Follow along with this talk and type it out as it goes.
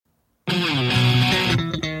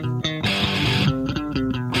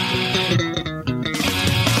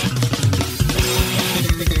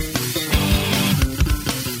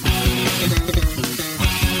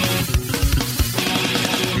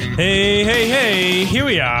Hey, here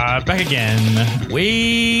we are, back again.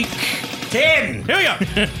 Week 10. Here we go.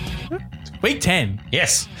 Week 10.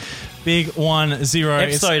 Yes. Big 1-0.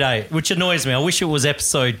 Episode 8, which annoys me. I wish it was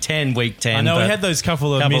episode 10, week 10. I know we had those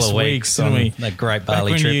couple of missed weeks, didn't we? That great back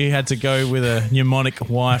Bali when trip. you had to go with a mnemonic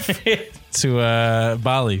wife to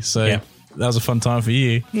Bali. So Yeah. that was a fun time for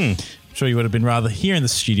you. I'm sure you would have been rather here in the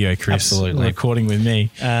studio, Chris. Absolutely. Recording with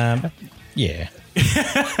me. Yeah.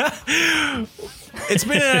 It's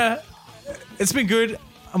been good.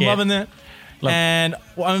 I'm Yeah. loving it. And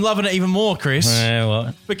I'm loving it even more, Chris.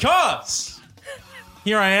 Well, Because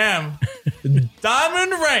here I am,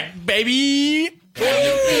 Diamond Rank, baby.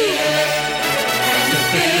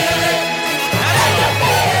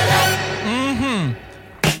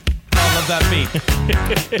 I love that beat.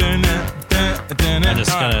 I'm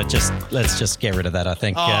just going to let's just get rid of that, I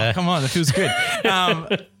think. Oh, come on, it feels good.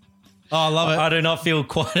 I love it. I do not feel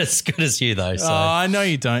quite as good as you, though. So. Oh, I know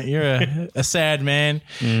you don't. You're a sad man.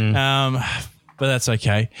 But that's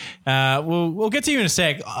okay. We'll get to you in a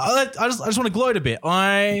sec. I just want to gloat a bit.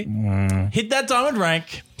 I hit that diamond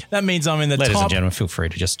rank. That means I'm in the Ladies top and gentlemen, feel free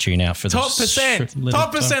to just tune out for top percent.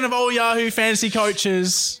 Top percent of all Yahoo fantasy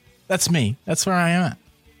coaches. That's me. That's where I am at.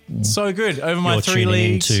 So good. Over my You're 3 tuning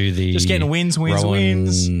leagues. into the Just getting wins.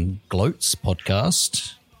 Rowan Gloats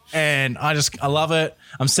podcast. And I love it.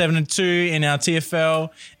 I'm 7-2 in our TFL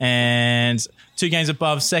and 2 games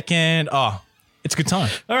above second. Oh, it's a good time.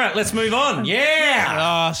 All right, let's move on.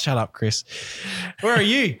 Yeah. Oh, shut up, Chris. Where are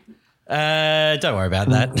you? Don't worry about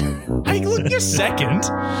that. Hey, look, you're second.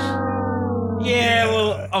 Yeah,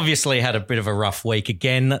 well, obviously had a bit of a rough week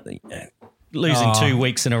again. Losing 2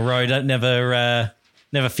 weeks in a row never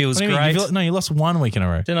feels What do you mean? great. You lost 1 week in a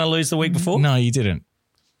row. Didn't I lose the week before? No, you didn't.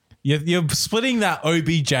 You're splitting that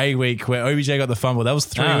OBJ week where OBJ got the fumble. That was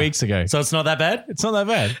 3 weeks ago. So it's not that bad? It's not that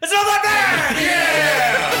bad. It's not that bad!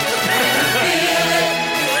 Yeah!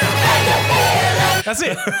 That's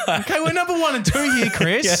it. Okay, we're number 1 and 2 here,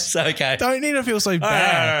 Chris. Yes, okay. Don't need to feel so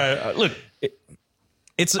bad. All right. Look,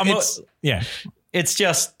 Yeah. it's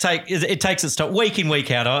just it takes its time. Week in,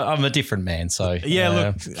 week out, I'm a different man. So Yeah,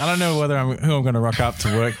 look, I don't know who I'm going to rock up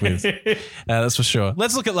to work with. That's for sure.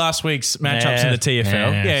 Let's look at last week's matchups in the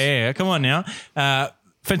TFL. Yeah. Come on now.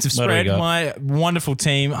 Offensive What do we spread. got? My wonderful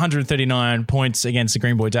team, 139 points against the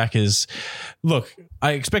Green Boy Dackers. Look,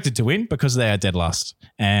 I expected to win because they are dead last,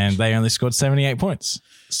 and they only scored 78 points.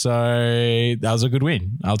 So that was a good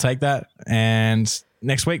win. I'll take that. And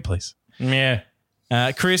next week, please. Yeah.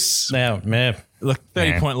 Chris, Now, look,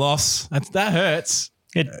 30-point loss. That hurts.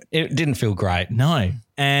 it didn't feel great. No.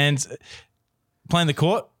 And playing the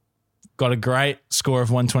court, got a great score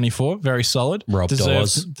of 124. Very solid. Rob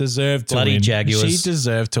Dawes. Deserved to Bloody win. Jaguars. She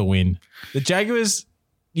deserved to win. The Jaguars,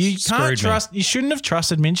 you can't Screwed me. you shouldn't have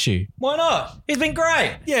trusted Minshew. Why not? He's been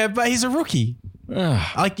great. Yeah, but he's a rookie.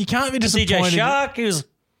 Like, you can't be disappointed. DJ Shark, he was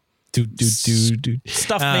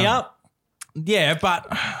stuffed me up. Yeah, but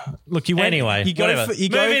look, you went. Anyway, you go whatever. you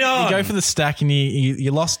Moving on. go for the stack and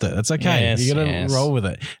you lost it. That's okay. Yes, you got to yes. roll with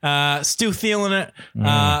it. Still feeling it.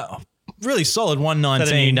 Really solid Is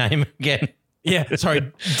that a new 119. name again? Yeah,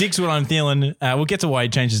 sorry, Dick's what I'm feeling. We'll get to why he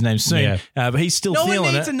changed his name soon. Yeah. But he's still No feeling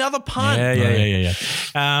one needs it. another punt. Yeah.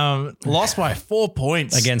 Lost by 4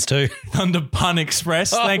 points Against who? under Pun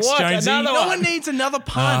Express. Oh, Thanks, what? Jonesy. Another No one needs another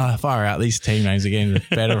punt. Far out. These team names are getting the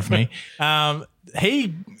better of me.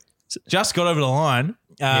 He just got over the line.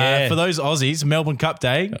 Yeah. For those Aussies, Melbourne Cup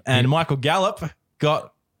Day, and Michael Gallup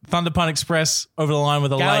got Thunder Pun Express over the line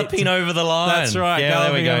with a Galloping late. over the line. That's right, Yeah,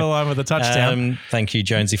 there we galloping go. over the line with a touchdown. Thank you,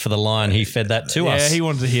 Jonesy, for the line. He fed that to Yeah, us. he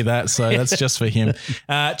wanted to hear that, so that's just for him.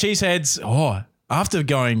 Cheeseheads, after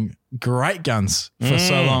going great guns for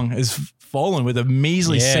so long, has fallen with a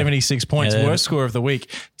measly Yeah. 76 points, Yeah. worst score of the week.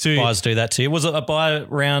 To Buys do that to you. Was it a buy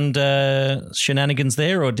round shenanigans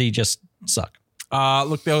there, or did he just suck?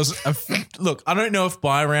 look, there was look. I don't know if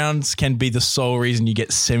buy rounds can be the sole reason you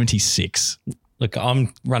get 76. Look,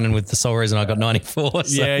 I'm running with the sole reason I got 94.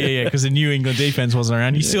 So. Yeah, because the New England defense wasn't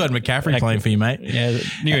around. You still had McCaffrey playing for you, mate. Yeah, the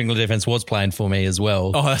New England defense was playing for me as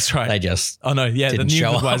well. Oh, that's right. They just Oh no, yeah, the didn't New show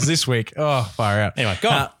England up. ones this week. Oh, far out. Anyway, go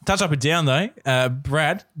on. Touch up and down though.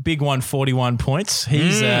 Brad, big one, 41 points.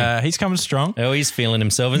 He's coming strong. Oh, he's feeling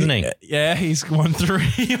himself, isn't he? Yeah, he's won 3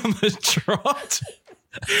 on the trot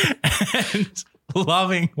and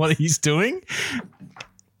loving what he's doing.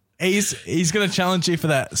 He's going to challenge you for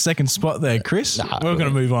that second spot there, Chris. We're going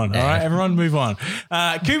to move on. All right, everyone move on.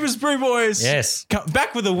 Cooper's Brew Boys. Yes.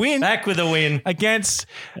 Back with a win. Back with a win. Against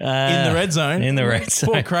in the red zone. In the red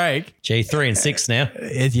Poor zone. Craig. Gee, 3-6 now.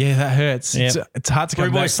 Yeah, that hurts. Yep. It's hard to come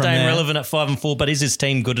Brew back Boys from staying there. relevant at 5-4, but is his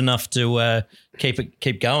team good enough to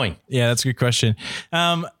keep going? Yeah, that's a good question.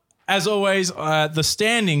 As always, the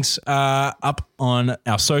standings are up on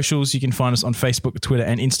our socials. You can find us on Facebook, Twitter,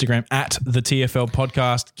 and Instagram at the TFL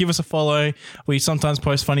Podcast. Give us a follow. We sometimes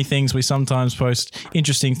post funny things. We sometimes post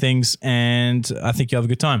interesting things, and I think you'll have a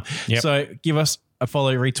good time. Yep. So give us a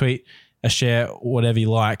follow, retweet, a share, whatever you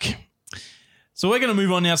like. So we're going to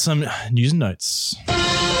move on now to some news and notes.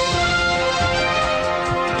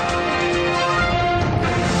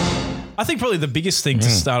 I think probably the biggest thing to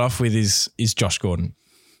start off with is Josh Gordon.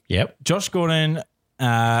 Yep. Josh Gordon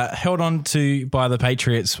held on to by the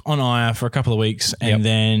Patriots on IR for a couple of weeks, and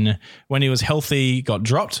then when he was healthy, got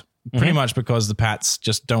dropped. Pretty much because the Pats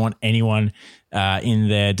just don't want anyone in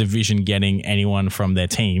their division getting anyone from their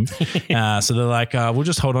team. So they're like, we'll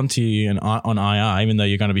just hold on to you on IR, even though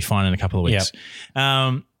you're going to be fine in a couple of weeks.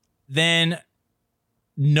 Yep. Then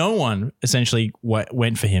no one essentially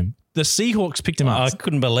went for him. The Seahawks picked him up. I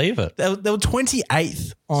couldn't believe it. They were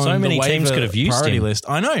 28th on so many the teams could have used priority him. list.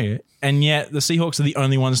 I know. And yet the Seahawks are the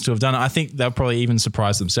only ones to have done it. I think they'll probably even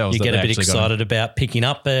surprise themselves. You that get they a bit actually got him. excited about picking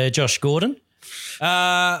up Josh Gordon?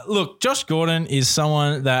 Look, Josh Gordon is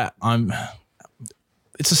someone that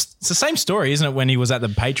it's the same story, isn't it? When he was at the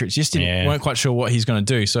Patriots, just weren't quite sure what he's going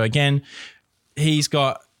to do. So again, he's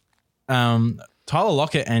got Tyler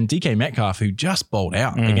Lockett and DK Metcalf, who just bowled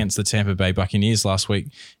out against the Tampa Bay Buccaneers last week.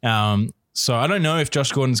 So I don't know if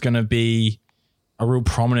Josh Gordon's going to be a real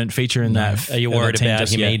prominent feature in that. Are you worried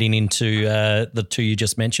about him eating into the two you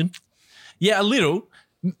just mentioned? Yeah, a little.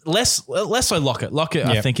 Less so Lockett. Lockett,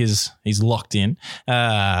 I think, he's locked in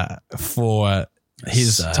for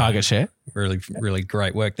his target share. Really, really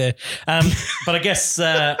great work there. But I guess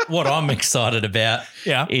what I'm excited about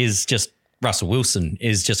is just Russell Wilson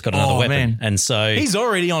is just got another weapon. Man. And so he's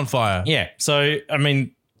already on fire. Yeah. So, I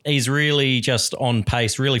mean, he's really just on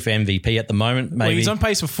pace really for MVP at the moment. Maybe. Well, he's on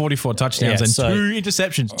pace for 44 touchdowns and 2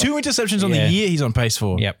 interceptions. 2 interceptions on the year he's on pace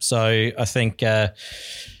for. Yep. So I think... I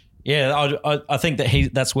think that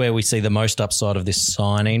that's where we see the most upside of this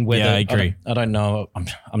signing. Whether, I agree. I don't know.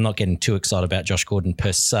 I'm not getting too excited about Josh Gordon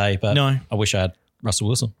per se, but I wish I had Russell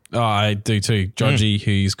Wilson. Oh, I do too. Georgie,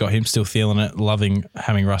 who's got him still feeling it, loving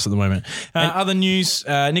having Russ at the moment. Other news,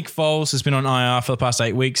 Nick Foles has been on IR for the past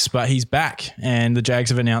 8 weeks, but he's back, and the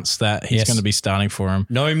Jags have announced that he's going to be starting for him.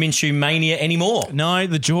 No Minshew mania anymore. No,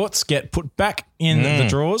 the jorts get put back in the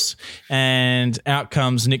drawers, and out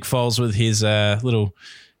comes Nick Foles with his little...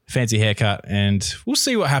 fancy haircut, and we'll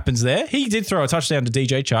see what happens there. He did throw a touchdown to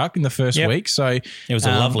DJ Chark in the first week, so it was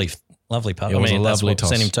a lovely putt. It was a lovely toss.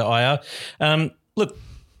 Sent him to IR. Look,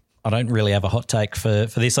 I don't really have a hot take for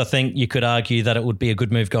this. I think you could argue that it would be a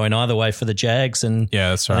good move going either way for the Jags, and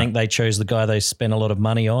that's right. I think they chose the guy they spent a lot of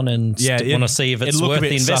money on, and want to see if it's worth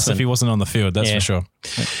the investment. If he wasn't on the field, that's for sure.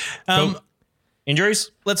 Cool.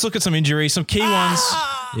 Injuries? Let's look at some injuries, some key ones.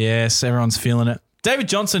 Yes, everyone's feeling it. David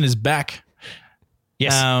Johnson is back.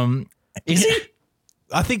 Yes. Is he?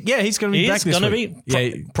 I think, he's going to be back this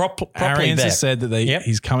week. Properly Arians back. has said that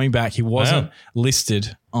he's coming back. He wasn't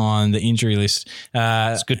listed on the injury list.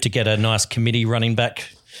 It's good to get a nice committee running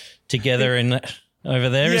back together over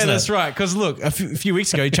there, isn't it? That's right. Because look, a few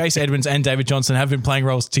weeks ago, Chase Edmonds and David Johnson have been playing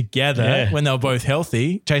roles together when they were both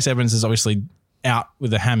healthy. Chase Edmonds is obviously out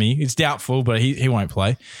with a hammy. It's doubtful, but he won't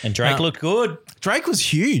play. And Drake looked good. Drake was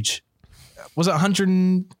huge. Was it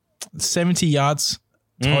 170 yards?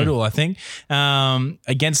 Total, I think,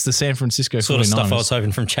 against the San Francisco 49ers. Sort of stuff I was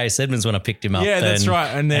hoping from Chase Edmonds when I picked him up. Yeah, that's right.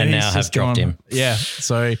 And then now have dropped him. Yeah,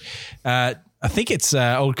 so I think it's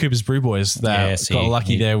old Cooper's Brew Boys that got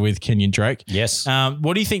lucky there with Kenyon Drake. Yes.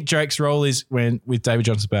 What do you think Drake's role is with David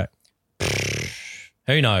Johnson back?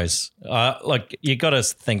 Who knows? You got to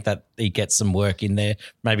think that he gets some work in there.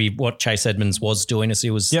 Maybe what Chase Edmonds was doing is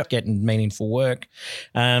he was getting meaningful work,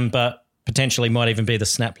 but potentially might even be the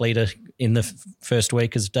snap leader in the first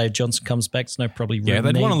week as Dave Johnson comes back. So probably they'd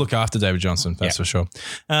want to look after David Johnson, that's for sure.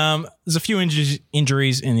 There's a few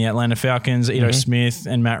injuries in the Atlanta Falcons, Ito Smith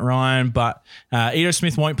and Matt Ryan, but Ito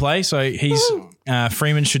Smith won't play, so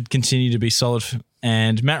Freeman should continue to be solid.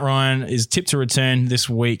 And Matt Ryan is tipped to return this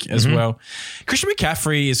week as well. Christian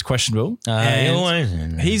McCaffrey is questionable.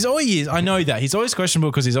 He's always, I know that. He's always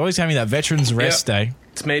questionable because he's always having that veterans rest day.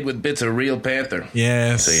 It's made with bits of real panther.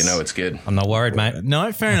 Yes. So you know it's good. I'm not worried, mate.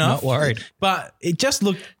 No, fair enough. Not worried. But it just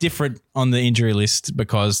looked different on the injury list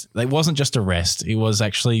because it wasn't just a rest. It was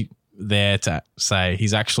actually there to say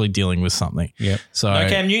he's actually dealing with something. Yeah. So no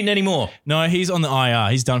Cam Newton anymore. No, he's on the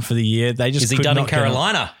IR. He's done for the year. They just Is he done in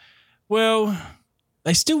Carolina? Well,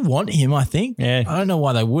 they still want him, I think. Yeah. I don't know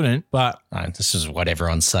why they wouldn't, but This is what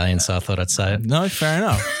everyone's saying, so I thought I'd say it. no, fair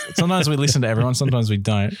enough. Sometimes we listen to everyone, sometimes we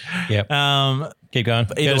don't. Yep. Keep going.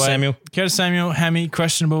 Either Curtis way, Samuel. Curtis Samuel, hammy,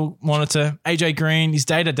 questionable monitor. AJ Green, he's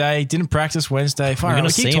day to day, didn't practice Wednesday. Fire, gonna we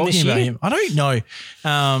see keep him talking this about year? him. I don't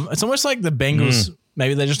know. It's almost like the Bengals,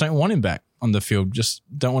 maybe they just don't want him back on the field, just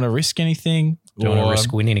don't want to risk anything. Don't want to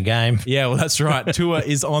risk winning a game. Yeah, well, that's right. Tua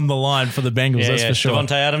is on the line for the Bengals, that's for sure.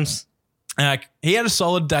 Devontae Adams. He had a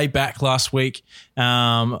solid day back last week.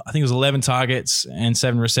 I think it was 11 targets and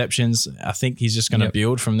 7 receptions. I think he's just going to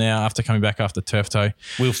build from there after coming back after turf toe.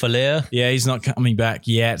 Will Fuller. Yeah, he's not coming back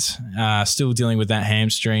yet. Still dealing with that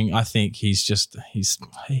hamstring. I think he's just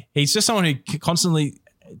someone who constantly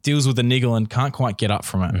deals with the niggle and can't quite get up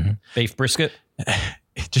from it. Mm-hmm. Beef brisket.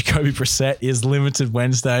 Jacoby Brissett is limited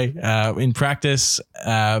Wednesday in practice,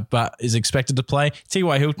 but is expected to play.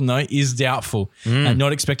 T.Y. Hilton, though, is doubtful and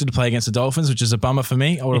not expected to play against the Dolphins, which is a bummer for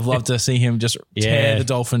me. I would have loved to see him just tear the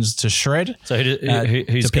Dolphins to shred. So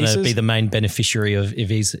who's going to be the main beneficiary of if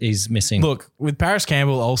he's missing? Look, with Paris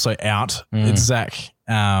Campbell also out, it's Zach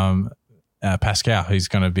Pascal who's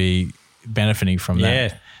going to be benefiting from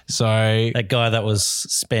that. Yeah. So That guy that was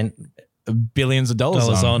spent billions of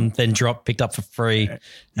dollars on, then picked up for free,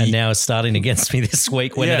 and now is starting against me this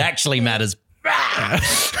week when it actually matters.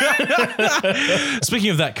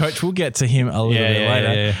 Speaking of that coach, we'll get to him a little bit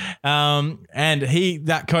later. And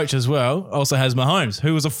that coach as well also has Mahomes,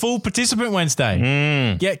 who was a full participant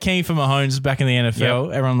Wednesday. Get keen for Mahomes back in the NFL.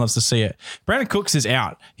 Yep. Everyone loves to see it. Brandon Cooks is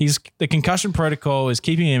out. The concussion protocol is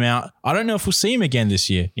keeping him out. I don't know if we'll see him again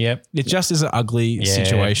this year. Yep. It just is an ugly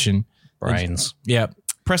situation. Brains. Yep.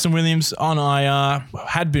 Preston Williams on IR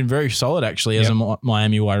had been very solid actually as a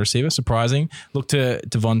Miami wide receiver. Surprising. Look to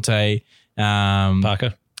Devontae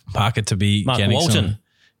Parker to be Mark getting Walton.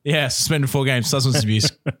 Suspended 4 games, substance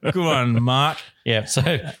abuse. Good one, Mark. Yeah,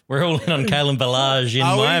 so we're all in on Kalen Ballage in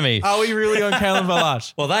Miami. Are we really on Kalen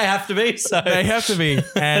Ballage? Well, they have to be. So they have to be,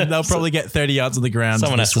 and they'll probably get 30 yards on the ground.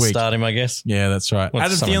 Someone has this to week. start him, I guess. Yeah, that's right.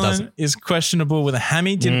 Adam Thielen is questionable with a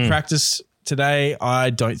hammy. Didn't practice today. I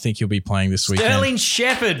don't think he'll be playing this weekend. Sterling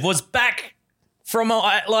Shepard was back from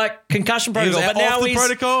concussion protocol, but now he's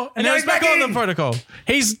protocol, and now he's back on the protocol.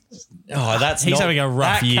 He's having a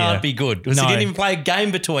rough year. That can't be good because he didn't even play a game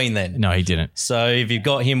between then. No, he didn't. So if you've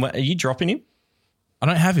got him, are you dropping him? I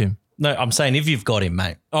don't have him. No, I'm saying if you've got him,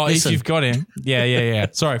 mate. Oh, Listen. if you've got him. Yeah.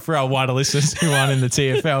 Sorry, for our wider listeners who aren't in the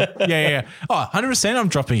TFL. Yeah. Oh, 100% I'm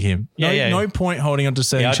dropping him. No point holding on to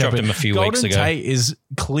Sterling Shepard. I dropped him a few weeks ago. Golden Tate is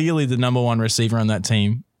clearly the number 1 receiver on that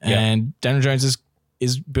team. And Daniel Jones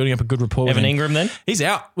is building up a good rapport Evan with him. Ingram then? He's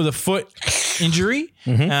out with a foot injury.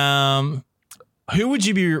 Who would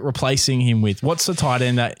you be replacing him with? What's the tight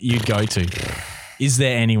end that you'd go to? Is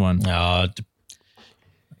there anyone?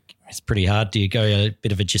 It's pretty hard. Do you go a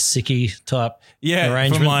bit of a Jasicki type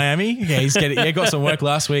arrangement? From Miami. Yeah, he's got some work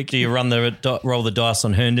last week. Do you roll the dice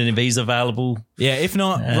on Herndon if he's available? Yeah, if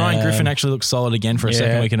not, Ryan Griffin actually looks solid again for a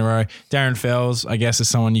second week in a row. Darren Fells, I guess, is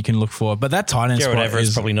someone you can look for. But that tight end Gerald spot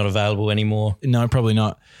Everett's probably not available anymore. No, probably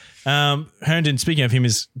not. Herndon, speaking of him,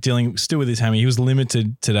 is dealing still with his hammy. He was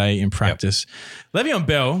limited today in practice. Le'Veon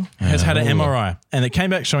Bell has had an MRI, and it came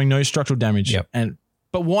back showing no structural damage.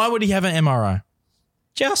 But why would he have an MRI?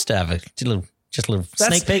 Just have a little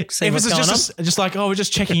sneak peek. See what's going on. Just like, we're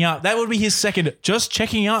just checking up. That would be his second, just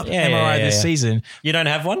checking up MRI this season. You don't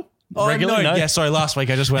have one? Regularly? No. Yeah, sorry. Last week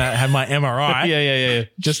I just went out and had my MRI. Yeah.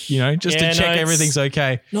 Just to check everything's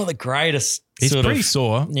okay. Not the greatest. He's pretty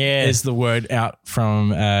sore. Yeah, is the word out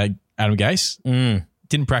from Adam Gase.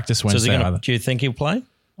 Didn't practice Wednesday either. Do you think he'll play?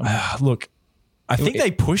 Look, I think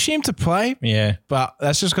they push him to play. Yeah, but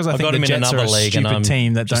that's just because I think the Jets are a stupid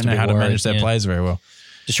team that don't know how to manage their players very well.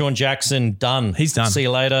 Deshaun Jackson, done. He's done. See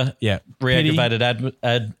you later. Yeah. Reactivated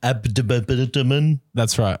abdomen.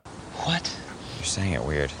 That's right. What? You're saying it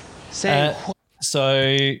weird.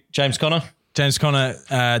 So, James Conner,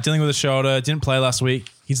 dealing with a shoulder, didn't play last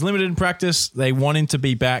week. He's limited in practice. They want him to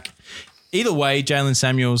be back. Either way, Jalen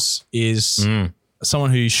Samuels is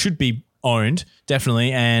someone who should be owned,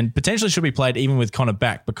 definitely, and potentially should be played even with Conner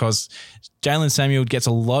back because Jalen Samuel gets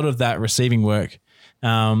a lot of that receiving work.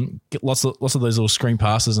 Get lots of those little screen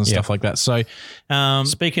passes and stuff like that. So,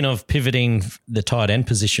 speaking of pivoting the tight end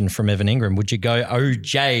position from Evan Ingram, would you go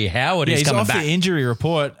OJ Howard? Yeah, he's coming off back. the injury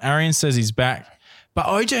report. Arians says he's back, but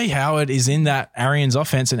OJ Howard is in that Arians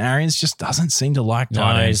offense, and Arians just doesn't seem to like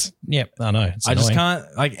tight ends. Yep, I know. It's I just annoying.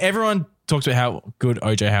 can't. Everyone talks about how good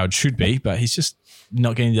OJ Howard should be, but he's just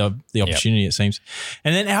not getting the opportunity, it seems.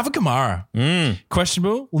 And then Alvin Kamara,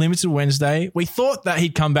 questionable, limited Wednesday. We thought that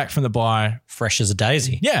he'd come back from the bye. Fresh as a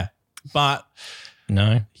daisy. Yeah, but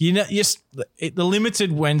No. Yes, the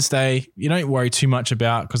limited Wednesday, you don't worry too much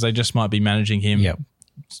about because they just might be managing him. Yep.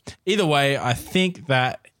 Either way, I think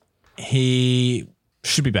that he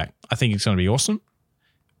should be back. I think it's going to be awesome.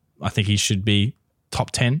 I think he should be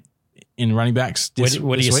top 10 in running backs. Where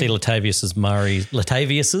do you see Latavius Murray's?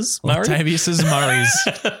 Latavius Murray's.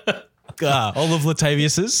 All of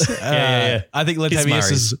Latavius's. Yeah. I think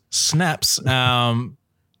Latavius's snaps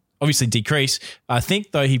obviously decrease. I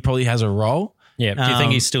think, though, he probably has a role. Yeah. Do you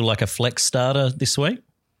think he's still like a flex starter this week?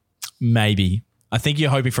 Maybe. I think you're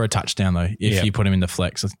hoping for a touchdown, though, if you put him in the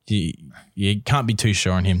flex. You can't be too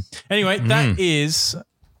sure on him. Anyway, that is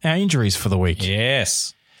our injuries for the week.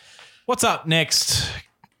 Yes. What's up next?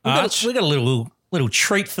 We got a little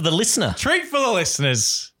treat for the listener. Treat for the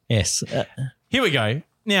listeners. Yes. Here we go.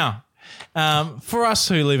 Now, for us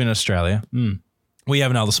who live in Australia, we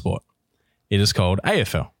have another sport. It is called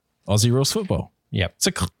AFL, Aussie Rules Football. Yep. It's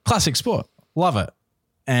a classic sport. Love it.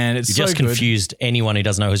 And it's You so just good. confused anyone who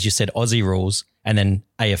doesn't know because you said Aussie Rules and then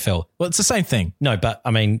AFL. Well, it's the same thing. No, but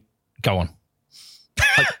I mean, go on.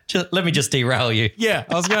 Let me just derail you. Yeah,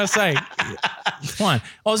 I was going to say. Fine.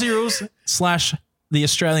 Aussie Rules / the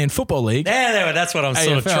Australian Football League. There, that's what I'm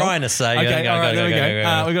sort of AFL. trying to say. Okay, all right, there we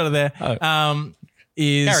go. We got it there.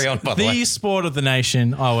 Is Carry on, by the way. sport of the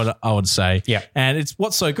nation, I would say. Yeah. And it's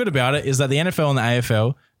what's so good about it is that the NFL and the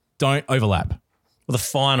AFL don't overlap. Well, the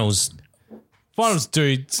finals Finals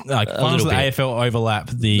do finals of the bit. AFL overlap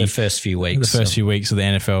the first few weeks. the first few weeks of the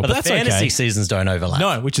NFL, But the that's fantasy okay. seasons don't overlap.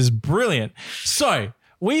 No, which is brilliant. So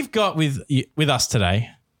we've got with us today,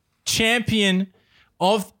 champion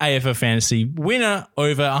of AFL fantasy, winner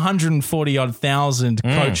over 140,000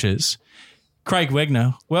 coaches, Craig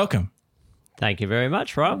Wegner. Welcome. Thank you very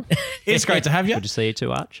much, Rob. It's great to have you. Good to see you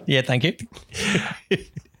too, Arch. Yeah, thank you.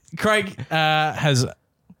 Craig has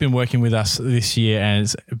been working with us this year, and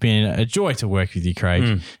it's been a joy to work with you,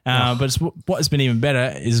 Craig. But what has been even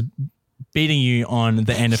better is beating you on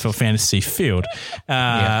the NFL fantasy field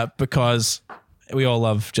because we all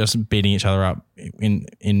love just beating each other up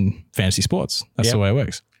in fantasy sports. That's the way it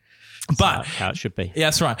works. But How it should be. yeah,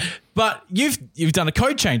 that's right. But you've done a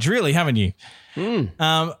code change, really, haven't you?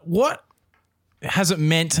 What has it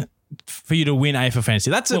meant for you to win AFL fantasy?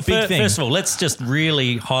 That's a big thing. First of all, let's just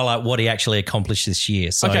really highlight what he actually accomplished this year.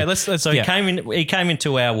 So, Okay, let's- So yeah. he came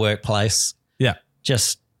into our workplace, Yeah.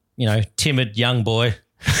 just timid young boy,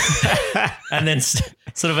 and then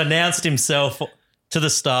sort of announced himself to the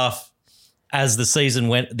staff as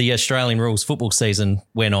the Australian rules football season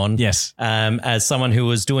went on. Yes. As someone who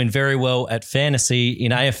was doing very well at fantasy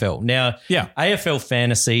in AFL. Now, Yeah. AFL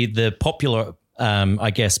fantasy, the popular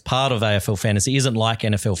part of AFL fantasy isn't like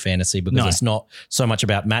NFL fantasy because No. it's not so much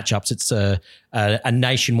about matchups. It's a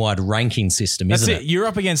nationwide ranking system, That's isn't it. You're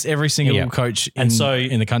up against every single coach in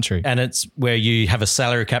the country. And it's where you have a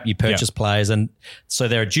salary cap, you purchase players, and so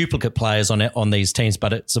there are duplicate players on these teams,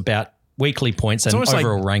 but it's about weekly points and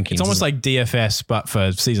overall rankings. It's almost like DFS, but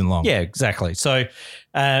for season long. Yeah, exactly. So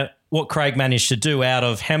what Craig managed to do out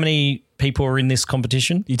of how many people are in this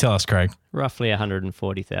competition? You tell us, Craig. Roughly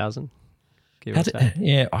 140,000. Give or take.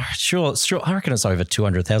 Yeah, sure. I reckon it's over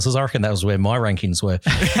 200,000. I reckon that was where my rankings were.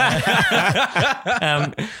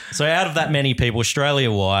 So out of that many people,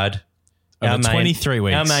 Australia-wide, Over 23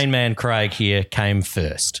 weeks. our main man Craig here came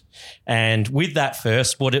first. And with that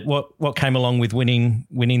first, what came along with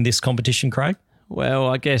winning this competition, Craig? Well,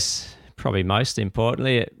 I guess probably most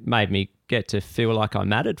importantly, it made me get to feel like I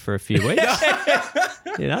mattered for a few weeks.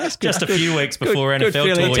 It's good, Just a few weeks before good NFL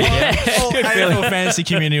feeling. tour. Yeah. Whole AFL fantasy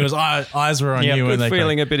community was eyes were on you when Good they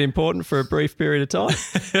feeling a bit important for a brief period of time.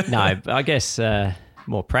 No, but I guess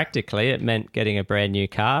more practically, it meant getting a brand new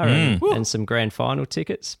car and some grand final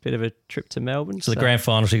tickets. Bit of a trip to Melbourne. So the grand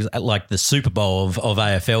final is like the Super Bowl of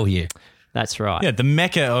AFL here. That's right. Yeah, the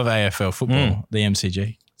mecca of AFL football, the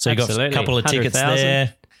MCG. So you got a Absolutely. couple of tickets 100,000.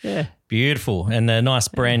 there. Yeah. Beautiful. And a nice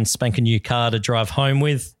brand spanking new car to drive home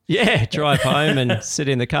with. Yeah, drive home and sit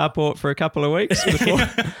in the carport for a couple of weeks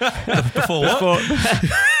Before what?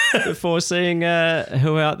 before seeing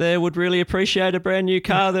who out there would really appreciate a brand new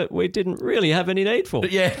car that we didn't really have any need for.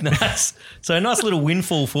 Yeah, nice. So a nice little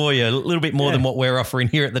windfall for you, a little bit more than what we're offering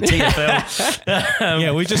here at the TFL.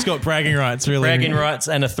 Yeah, we just got bragging rights, really. Bragging rights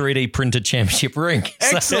and a 3D printed championship ring.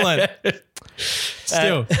 So- Excellent.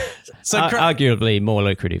 Still. So, Arguably more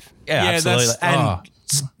lucrative. yeah, Yeah, absolutely.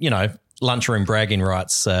 that's- And, lunchroom bragging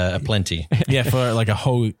rights are plenty. yeah, for like a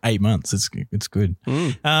whole 8 months. It's good.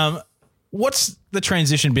 What's the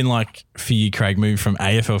transition been like for you, Craig, moving from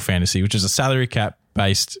AFL fantasy, which is a salary cap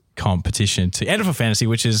based competition, to NFL fantasy,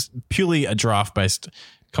 which is purely a draft based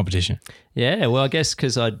competition? Yeah, well, I guess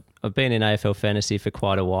because I've been in AFL fantasy for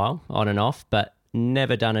quite a while, on and off, but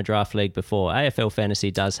never done a draft league before. AFL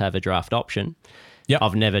Fantasy does have a draft option. Yep.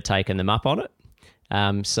 I've never taken them up on it.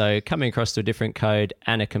 So coming across to a different code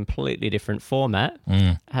and a completely different format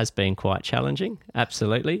has been quite challenging.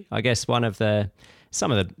 Absolutely. I guess some of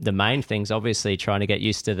the main things, obviously, trying to get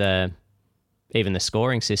used to even the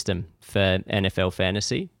scoring system for NFL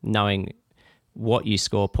Fantasy, knowing what you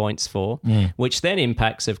score points for, which then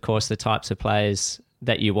impacts, of course, the types of players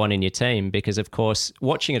that you want in your team. Because, of course,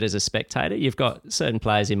 watching it as a spectator, you've got certain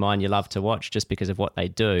players in mind you love to watch just because of what they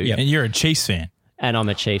do. Yep. And you're a Chiefs fan. And I'm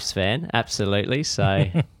a Chiefs fan, absolutely. So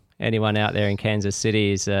anyone out there in Kansas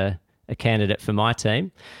City is a candidate for my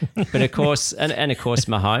team. But of course, and of course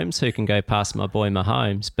Mahomes, who can go past my boy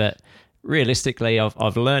Mahomes. But realistically,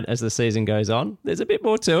 I've learnt as the season goes on, there's a bit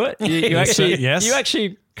more to it. You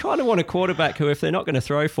actually kind of want a quarterback who, if they're not going to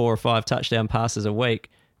throw 4 or 5 touchdown passes a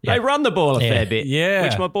week, they run the ball a fair bit,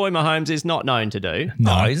 which my boy Mahomes is not known to do.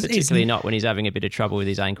 No, particularly not when he's having a bit of trouble with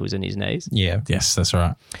his ankles and his knees. Yeah. Yes, that's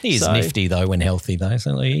right. He's nifty, though, when healthy, though.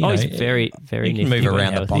 So, he's very, very nifty. Move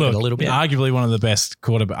around the pocket a little bit. Arguably one of the best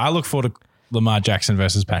quarterbacks. I look forward to Lamar Jackson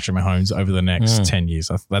versus Patrick Mahomes over the next 10 years.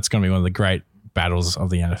 That's going to be one of the great battles of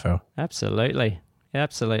the NFL. Absolutely. I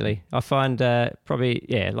find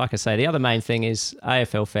like I say, the other main thing is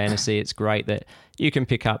AFL Fantasy. It's great that you can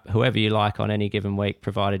pick up whoever you like on any given week,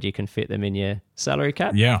 provided you can fit them in your salary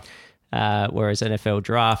cap. Yeah. Whereas NFL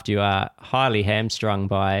Draft, you are highly hamstrung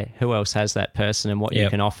by who else has that person and what you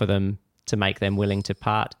can offer them to make them willing to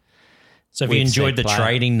part. So have you enjoyed the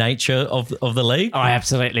trading nature of the league? I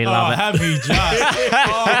absolutely love it. Have you just?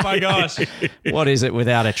 Oh, my gosh. What is it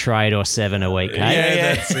without a trade or 7 a week, hey?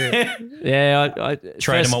 Yeah, that's it. Yeah, I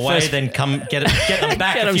trade them away, then come get them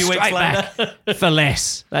back a few weeks later. For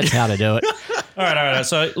less. That's how to do it. All right.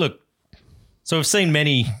 So, look, we've seen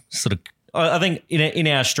many sort of, I think in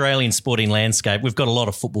our Australian sporting landscape, we've got a lot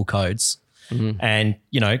of football codes. And,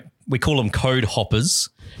 we call them code hoppers,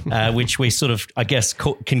 which we sort of, I guess,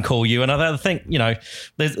 can call you. And I think,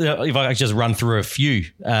 if I just run through a few,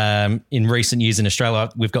 in recent years in Australia,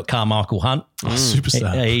 we've got Carmichael Hunt,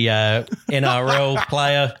 superstar, a NRL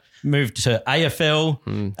player, moved to AFL,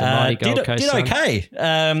 did okay.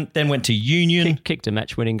 Then went to Union. Kicked a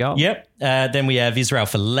match-winning goal. Yep. Then we have Israel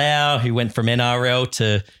Folau, who went from NRL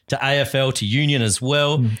to AFL to Union as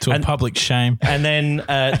well. To a public shame. And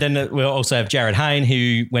then we'll also have Jared Hayne,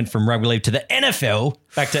 who went from rugby league to the NFL,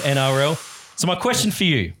 back to NRL. So my question for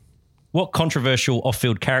you, what controversial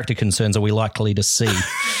off-field character concerns are we likely to see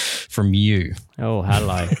from you? Oh,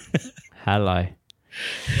 hello.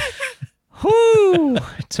 Whoo!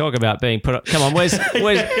 Talk about being put up. Come on, where's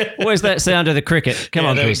that sound of the cricket? Come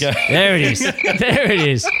on, Chris. There it is. There it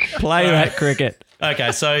is. Play that cricket.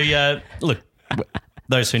 Okay, so look,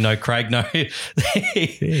 those who know Craig know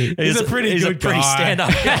he's a pretty stand-up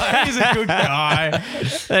guy. He's a good guy.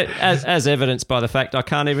 As evidenced by the fact I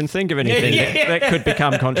can't even think of anything that could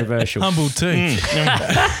become controversial. Humble too.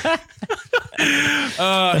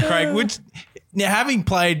 Craig, now having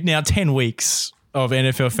played 10 weeks of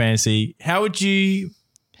NFL Fantasy, would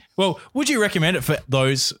you recommend it for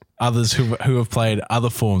those others who have played other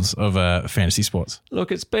forms of fantasy sports?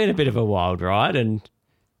 Look, it's been a bit of a wild ride and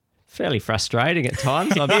fairly frustrating at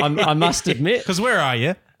times, I must admit. Because where are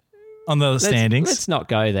you on the standings? Let's not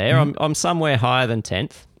go there. I'm somewhere higher than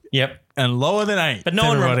 10th. Yep. And lower than 8th. But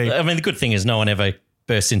the good thing is no one ever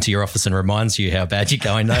bursts into your office and reminds you how bad you're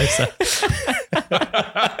going, though. So.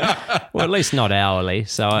 Well, at least not hourly,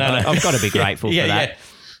 so I've got to be grateful for that. Yeah.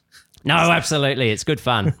 No, absolutely. It's good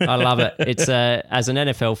fun. I love it. It's as an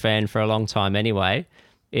NFL fan for a long time anyway,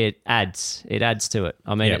 it adds to it.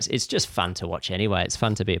 I mean, it's just fun to watch anyway. It's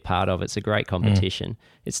fun to be a part of. It's a great competition.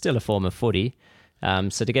 It's still a form of footy.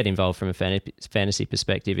 So to get involved from a fantasy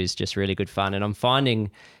perspective is just really good fun. And I'm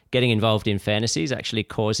finding getting involved in fantasy is actually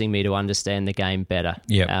causing me to understand the game better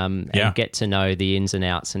and get to know the ins and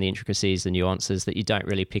outs and the intricacies, the nuances that you don't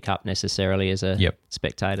really pick up necessarily as a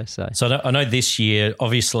spectator. So I know this year,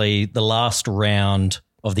 obviously, the last round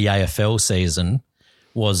of the AFL season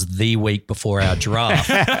was the week before our draft.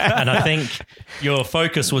 And I think your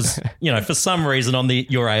focus was, for some reason on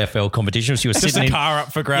your AFL competition. So you were just sitting a car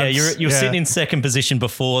up for grabs. Yeah, you were sitting in second position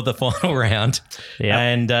before the final round. Yeah.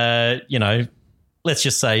 And, let's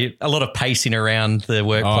just say a lot of pacing around the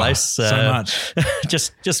workplace. So much.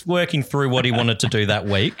 just working through what he wanted to do that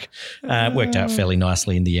week. Worked out fairly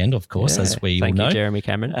nicely in the end, of course, as we all know. Thank you, Jeremy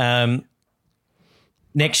Cameron.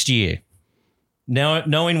 Next year, now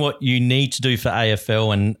knowing what you need to do for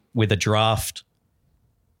AFL and with a draft,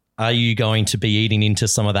 are you going to be eating into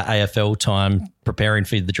some of the AFL time preparing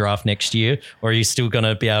for the draft next year, or are you still going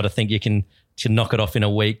to be able to think you can knock it off in a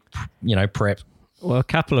week, prep? Well, a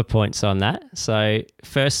couple of points on that. So,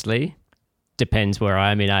 firstly, depends where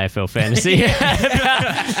I am in AFL fantasy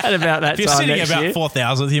at about that If you're time sitting next about year.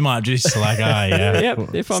 4,000th, you might just like, oh, yeah.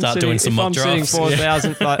 Yep. If I'm Start sitting, doing some if mock I'm sitting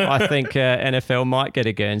drafts. 4,000th, I think NFL might get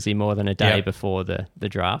a Guernsey more than a day before the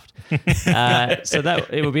draft. So that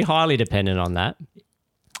it will be highly dependent on that.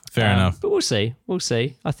 Fair enough. But we'll see. We'll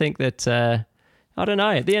see. I think that I don't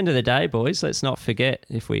know. At the end of the day, boys, let's not forget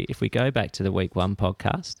if we go back to the Week 1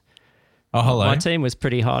 podcast. Oh, hello. My team was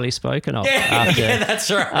pretty highly spoken of after, that's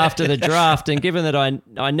right. after the draft. And given that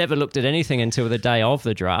I never looked at anything until the day of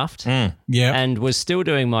the draft Yeah. and was still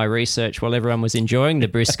doing my research while everyone was enjoying the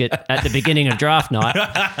brisket at the beginning of draft night,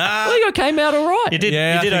 I think I came out all right. You did,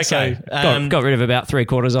 Yeah, you I did think okay. so. Got rid of about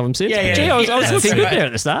 3/4 of them since. Yeah, yeah, Gee, yeah. I was That's looking good right. there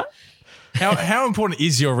at the start. How important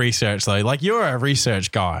is your research, though? Like, you're a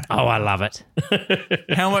research guy. Oh, I love it.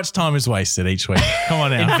 How much time is wasted each week? Come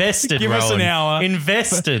on now. Invested, Give us an Rowan. hour.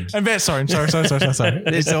 Invested. Sorry.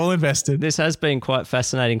 It's all invested. This has been quite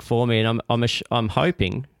fascinating for me, and I'm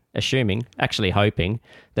hoping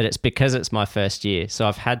that it's because it's my first year, so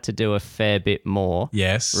I've had to do a fair bit more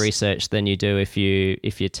research than you do if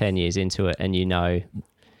you're 10 years into it and you know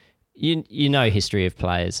history of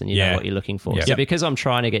players and you know what you're looking for. Yep. So because I'm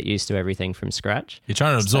trying to get used to everything from scratch, You're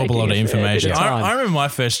trying to absorb a lot of taking a fair bit information. of time. I remember my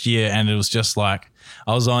first year, and it was just like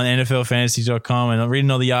I was on NFLfantasy.com and I'm reading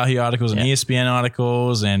all the Yahoo articles and ESPN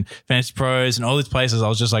articles and Fantasy Pros and all these places. I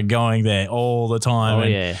was just like going there all the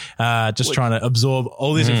time just trying to absorb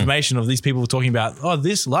all this information of these people talking about,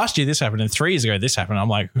 this last year this happened and 3 years ago this happened. I'm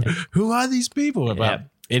like, who are these people? But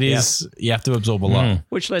it is, you have to absorb a lot.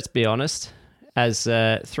 which, let's be honest, as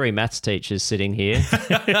 3 maths teachers sitting here,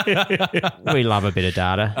 we love a bit of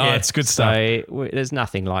data. Oh, it's good stuff. So there's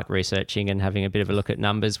nothing like researching and having a bit of a look at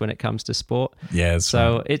numbers when it comes to sport. Yeah.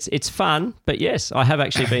 So it's fun, but yes, I have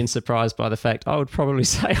actually been surprised by the fact I would probably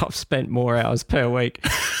say I've spent more hours per week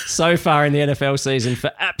so far in the NFL season for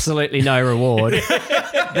absolutely no reward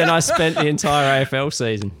than I spent the entire AFL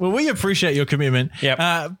season. Well, we appreciate your commitment.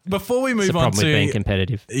 Yep. Before we move It's a on problem to with being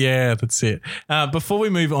competitive. Yeah, that's it. Before we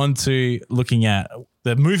move on to looking at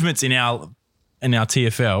the movements in our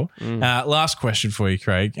TFL, last question for you,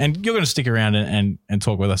 Craig, and you're going to stick around and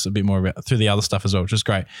talk with us a bit more about through the other stuff as well, which is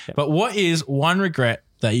great. Yep. But what is one regret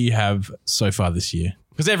that you have so far this year?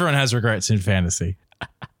 Because everyone has regrets in fantasy.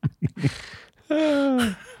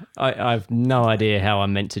 I've no idea how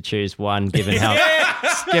I'm meant to choose one, given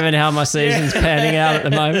how my season's panning out at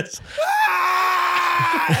the moment.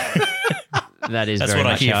 That's That's very what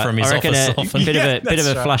I much hear how from his I reckon office a often. bit of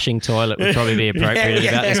a flushing toilet would probably be appropriate at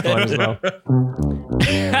about this point as well.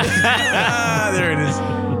 There it is.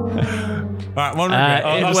 All right, one regret.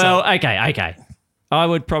 Okay. I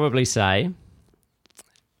would probably say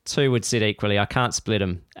 2 would sit equally. I can't split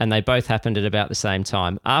them, and they both happened at about the same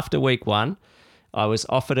time. After week 1, I was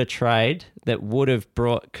offered a trade that would have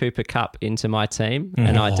brought Cooper Kupp into my team,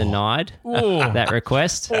 and I denied that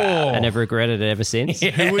request and have regretted it ever since.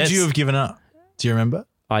 Who would you have given up? Do you remember?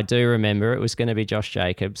 I do remember it was going to be Josh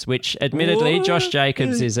Jacobs, which admittedly Josh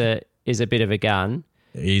Jacobs is a bit of a gun.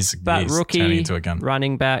 He's turning Rookie into a gun.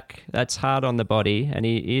 running back, that's hard on the body, and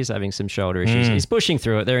he is having some shoulder issues. He's pushing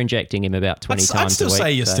through it. They're injecting him about 20 times a week. I'd still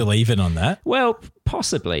say you're still even on that. Well,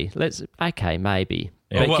 possibly. Maybe.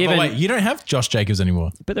 Yeah. But wait, you don't have Josh Jacobs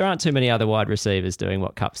anymore. But there aren't too many other wide receivers doing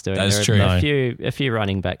what Kupp's doing. That's there are true. a few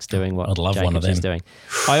running backs doing what I'd love Jacobs one of them. is doing.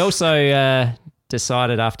 I also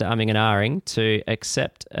decided after umming and ahhing to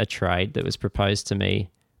accept a trade that was proposed to me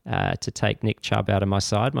to take Nick Chubb out of my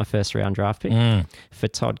side, my first round draft pick, for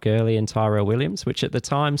Todd Gurley and Tyrell Williams, which at the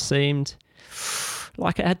time seemed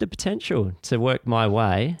like it had the potential to work my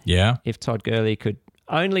way. Yeah. If Todd Gurley could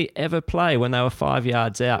only ever play when they were 5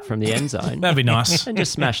 yards out from the end zone. That'd be nice. And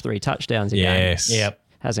just smash 3 touchdowns again. Yes. Yep.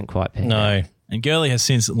 Hasn't quite panned out. No. And Gurley has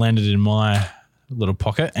since landed in my little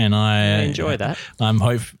pocket, and I enjoy that. I'm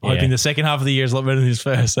hoping the second half of the year is a lot better than his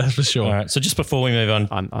first. That's for sure. All right. So just before we move on,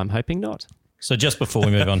 I'm hoping not. So just before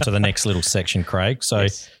we move on to the next little section, Craig, so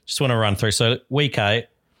just want to run through. So week 8,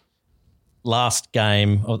 last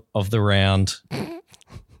game of the round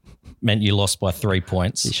meant you lost by 3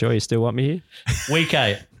 points. You sure you still want me here? Week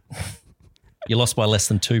 8, you lost by less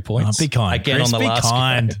than 2 points. Be kind. Again, Chris, on the be last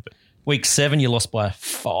kind. game. Week 7, you lost by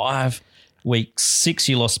 5. Week 6,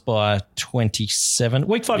 you lost by 27.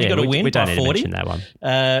 Week 5, you got to win we don't by need 40. to mention that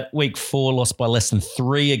one. Week 4, lost by less than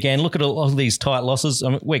 3 again. Look at all these tight losses.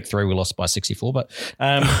 Week 3, we lost by 64. But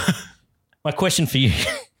my question for you,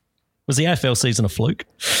 was the AFL season a fluke?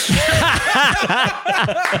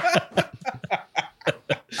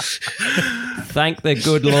 Thank the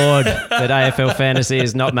good Lord that AFL fantasy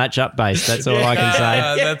is not matchup based. That's all I can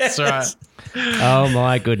say. That's right. Oh,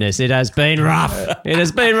 my goodness. It has been rough. It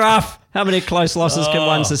has been rough. How many close losses can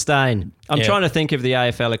one sustain? I'm trying to think of the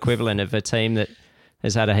AFL equivalent of a team that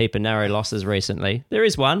has had a heap of narrow losses recently. There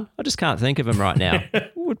is one. I just can't think of them right now.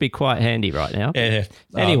 It would be quite handy right now. Yeah.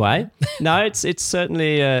 Anyway, no, it's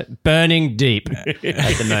certainly burning deep at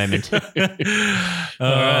the moment.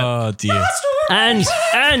 Oh, dear. And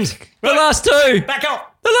the last two. Back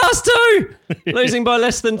up. The last two. Losing by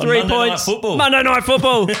less than 3 Monday points. Night Football. Monday Night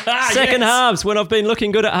Football. Second Yes. halves when I've been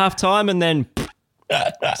looking good at half time and then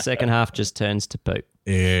second half just turns to poop.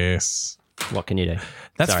 Yes. What can you do?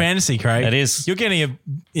 That's Sorry. fantasy, Craig. It is. You're getting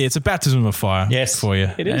it's a baptism of fire for you.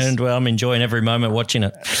 It is. And well, I'm enjoying every moment watching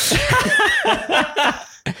it.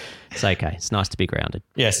 It's okay. It's nice to be grounded.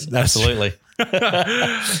 Yes, absolutely. Do you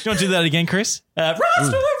want to do that again, Chris?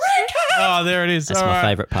 Oh, there it is. That's All my right.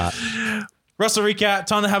 favourite part. Russell recap.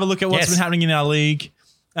 Time to have a look at what's been happening in our league.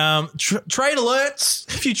 Trade alerts.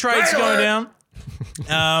 A few trades going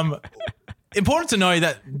down. Important to know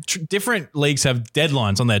that different leagues have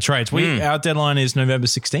deadlines on their trades. Our deadline is November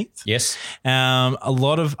 16th. Yes. A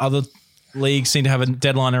lot of other leagues seem to have a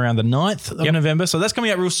deadline around the 9th of November. So that's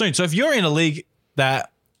coming out real soon. So if you're in a league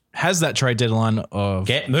that has that trade deadline of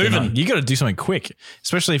Get moving. you got to do something quick,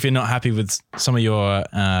 especially if you're not happy with some of your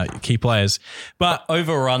key players. But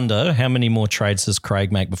Over or under, how many more trades does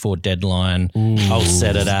Craig make before deadline? I'll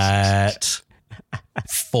set it at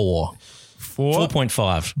 4.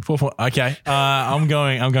 4.5. 4. Okay, I'm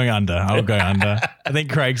going under. I'll go under. I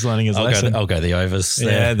think Craig's learning his lesson. I'll go the overs.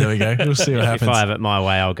 Yeah, there we go. We'll see what happens. If I have it my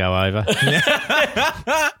way, I'll go over.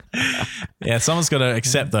 Yeah, someone's got to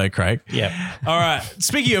accept though, Craig. Yeah. All right.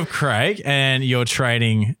 Speaking of Craig and your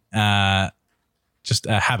trading habits.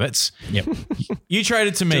 Yep. You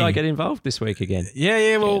traded to me. Did I get involved this week again?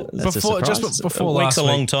 Yeah. Well, that's a before surprise. A last week's a week.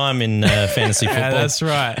 long time in fantasy football. Yeah, that's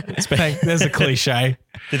right. There's a cliche.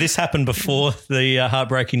 Did this happen before the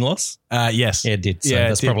heartbreaking loss? Yes. Yeah, it did. So Yeah,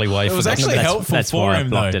 that's it did. probably why you It was forgot. actually That's- helpful That's for why I him,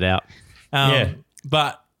 blocked though. it out. Yeah.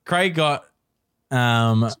 But Craig got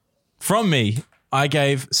from me. I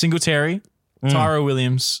gave Singletary, Tyro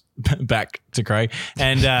Williams back to Craig,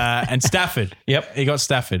 and Stafford. Yep. He got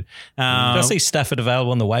Stafford. Did I see Stafford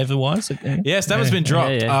available on the waiver wise? Yeah, Stafford's been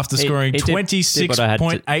dropped Yeah. after He scoring did what I had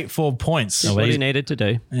to- 26.84 points. What he needed to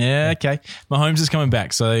do. Yeah, okay. Mahomes is coming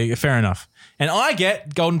back, so fair enough. And I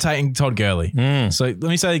get Golden Tate and Todd Gurley. So let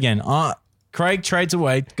me say it again. Craig trades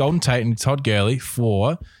away Golden Tate and Todd Gurley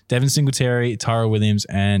for Devin Singletary, Tyro Williams,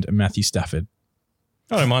 and Matthew Stafford.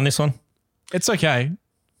 I don't mind this one. It's okay.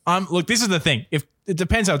 Look, this is the thing. If it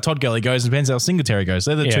depends how Todd Gurley goes, it depends how Singletary goes.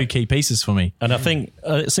 They're the two key pieces for me. And I think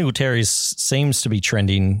Singletary seems to be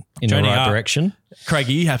trending in the right up. direction. Craig,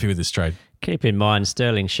 are you happy with this trade? Keep in mind,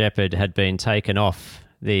 Sterling Shepard had been taken off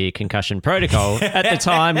the concussion protocol at the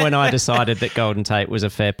time when I decided that Golden Tate was a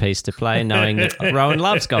fair piece to play, knowing that Rowan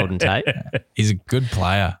loves Golden Tate. He's a good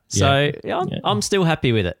player. So I'm still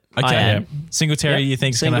happy with it. Okay. I am. Singletary, you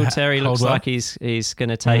think Singletary looks well? like he's going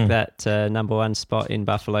to take that number one spot in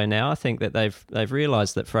Buffalo now. I think that they've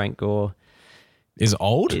realised that Frank Gore is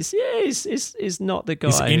old. is not the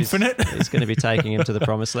guy He's infinite. who's going to be taking him to the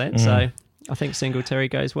promised land. So I think Singletary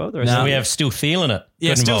goes well. So we have still feeling it. Yeah,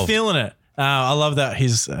 Got still involved. feeling it. I love that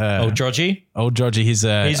his Old Drodgy. His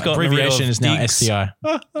got abbreviation rid of is now Diggs. STI.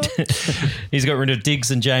 He's got rid of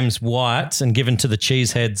Diggs and James White and given to the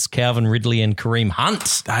Cheeseheads Calvin Ridley and Kareem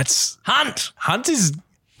Hunt. Hunt is.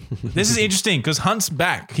 This is interesting because Hunt's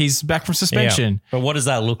back. He's back from suspension. Yeah. But what does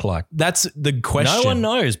that look like? That's the question. No one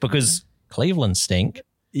knows because Cleveland stink.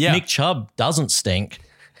 Yeah. Nick Chubb doesn't stink,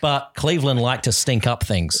 but Cleveland like to stink up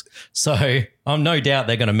things. So I'm no doubt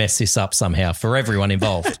they're going to mess this up somehow for everyone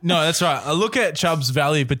involved. No, that's right. I look at Chubb's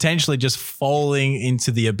value potentially just falling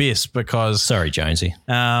into the abyss because Sorry, Jonesy.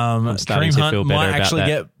 starting Kareem to Hunt feel better might about actually that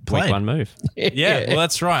get week played. one move. Yeah, well,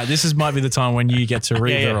 that's right. This might be the time when you get to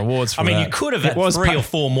reap the rewards for I mean, that. you could have had was 3 or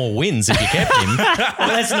 4 more wins if you kept him. But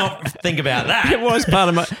let's not think about that. It was part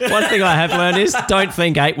of my. One thing I have learned is don't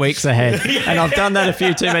think 8 weeks ahead, and I've done that a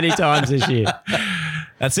few too many times this year.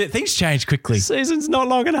 That's it. Things change quickly. Season's not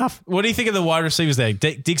long enough. What do you think of the wide receivers there?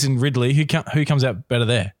 Diggs and Ridley. Who comes out better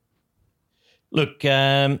there? Look,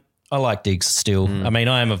 I like Diggs still. I mean,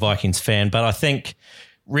 I am a Vikings fan, but I think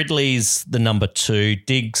Ridley's the number 2.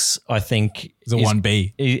 Diggs, I think, The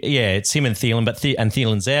 1B. Yeah, it's him and Thielen, but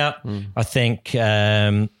Thielen's out. I think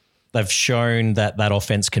they've shown that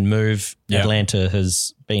offense can move. Yeah. Atlanta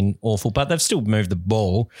has been awful, but they've still moved the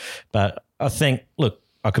ball. But I think, look,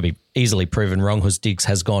 I could be easily proven wrong because Diggs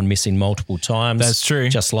has gone missing multiple times. That's true.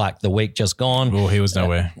 Just like the week just gone. Well, he was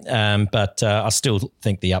nowhere. But I still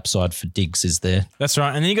think the upside for Diggs is there. That's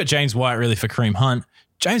right. And then you got James White really for Kareem Hunt.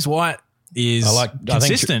 James White is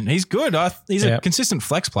consistent. He's good. He's a consistent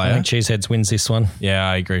flex I player. think Cheeseheads wins this one. Yeah,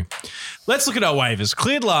 I agree. Let's look at our waivers.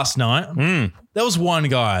 Cleared last night. There was one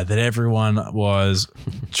guy that everyone was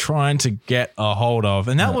trying to get a hold of,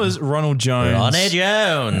 and that was Ronald Jones. Ronnie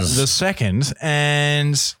Jones. The second,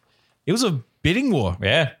 and it was a bidding war.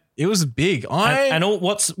 Yeah. It was big.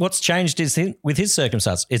 What's changed is with his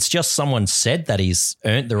circumstance. It's just someone said that he's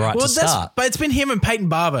earned the right to start. But it's been him and Peyton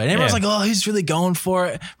Barber, and everyone's like, "Oh, he's really going for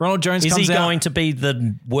it." Ronald Jones is comes he out. going to be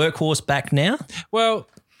the workhorse back now? Well,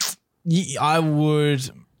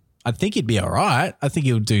 I think he'd be all right. I think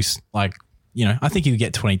he'll do I think he'll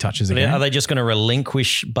get 20 touches a game. Are they just going to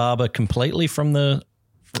relinquish Barber completely from the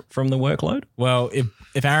workload? Well,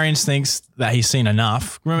 if Arians thinks that he's seen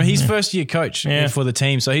enough, remember he's first year coach for the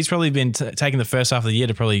team, so he's probably been taking the first half of the year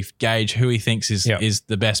to probably gauge who he thinks is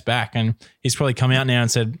the best back, and he's probably come out now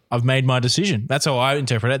and said, "I've made my decision." That's how I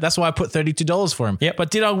interpret it. That's why I put $32 for him. Yep.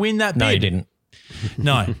 But did I win that bid? No, you didn't.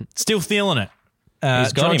 No, still feeling it.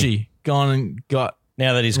 He's got him. Gone and got.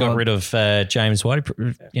 Now that he's got rid of James White,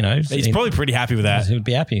 he's probably pretty happy with that. He would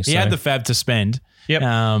be happy. He had the fab to spend. Yep.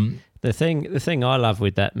 The thing I love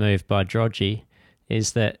with that move by Drogy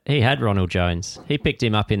is that he had Ronald Jones. He picked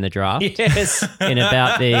him up in the draft. Yes. In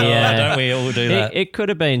about the... don't we all do that? It could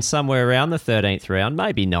have been somewhere around the 13th round,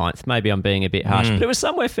 maybe 9th. Maybe I'm being a bit harsh. But it was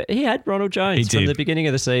somewhere... He had Ronald Jones from the beginning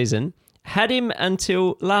of the season. Had him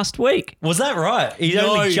until last week. Was that right? He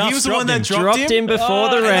was the one that dropped him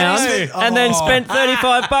before the round and then spent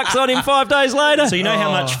 $35 on him 5 days later. So you know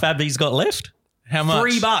how much fab he's got left? How much?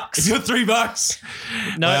 $3. He's got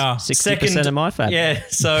 $3. No, wow. 60% of my fab. Yeah,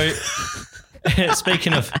 so...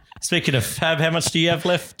 Speaking of fab, how much do you have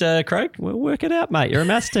left, Craig? We'll work it out, mate. You're a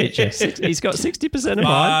maths teacher. He's got 60% of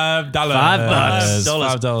mine. $5.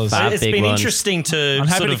 $5. It's been interesting to. I'm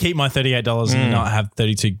happy to keep my $38 and not have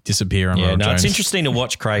 32 disappear on Ronald Jones. It's interesting to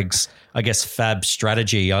watch Craig's, I guess, fab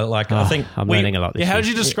strategy. I think I'm learning a lot. This how year. did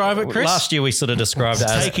you describe it, Chris? Last year we sort of described it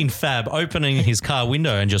as Taking fab, opening his car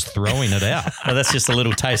window and just throwing it out. Well, that's just a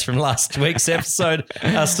little taste from last week's episode.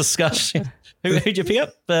 Us discussing. Who'd you pick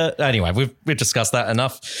up? Anyway, we've discussed that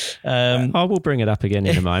enough. I will bring it up again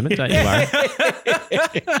in a moment. Don't you worry.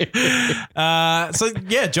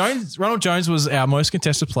 Ronald Jones was our most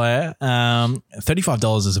contested player.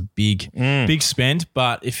 $35 is a big spend,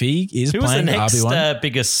 but if he is playing the next RB1,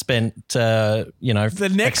 biggest spent, the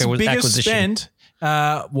next biggest acquisition. spend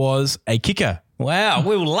was a kicker. Wow,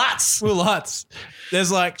 Will Lutz.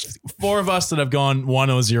 There's like 4 of us that have gone $1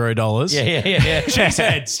 or $0. Yeah.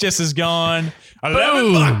 Cheeseheads just has gone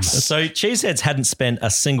 $11. So Cheeseheads hadn't spent a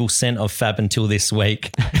single cent of fab until this week.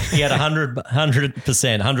 He had 100%,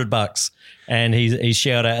 $100, and he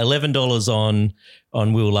shared out $11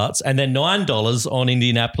 on Will Lutz and then $9 on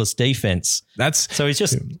Indianapolis defense. So he's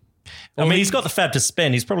just. He's got the fab to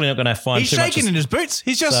spend. He's probably not going to find. He's too shaking much in his boots.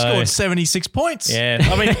 He's just scored 76 points. Yeah,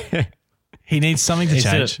 I mean. He needs something to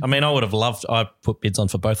change. I mean, I put bids on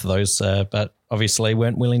for both of those, but obviously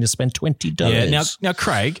weren't willing to spend $20. Yeah. Now,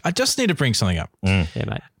 Craig, I just need to bring something up. Yeah,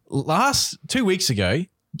 mate. 2 weeks ago,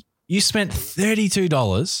 you spent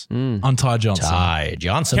 $32 on Ty Johnson.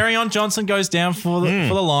 Kerryon Johnson goes down for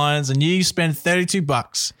the Lions, and you spend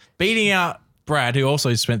 $32, beating out Brad, who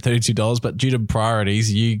also spent $32, but due to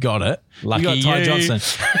priorities, you got it. Lucky you got Ty you. Johnson.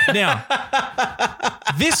 Now,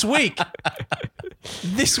 this week,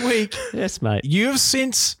 yes, mate. you have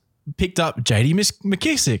since picked up JD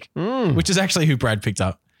McKissick, which is actually who Brad picked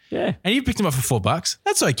up. Yeah. And you picked him up for $4.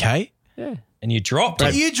 That's okay. Yeah. And you dropped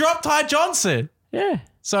But it. you dropped Ty Johnson. Yeah.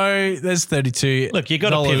 So there's $32. Look, you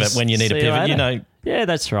got to pivot when you need to See you pivot. later. Yeah,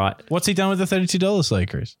 that's right. What's he done with the $32 though,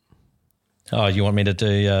 Chris? Oh, you want me to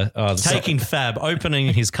do Taking fab,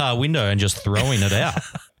 opening his car window and just throwing it out.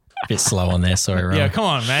 a bit slow on there? Sorry, Ron. Yeah, come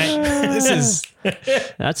on, mate. This is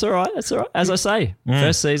That's all right. As I say,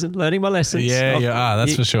 first season, learning my lessons.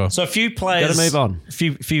 that's for sure. So a few players. Gotta move on. A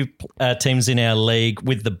few teams in our league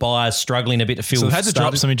with the buyers struggling a bit to fill. So we've had to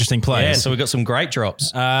drop some interesting Yeah, players. so we've got some great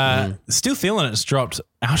drops. Still feeling it's dropped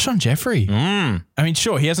Alshon Jeffrey. I mean,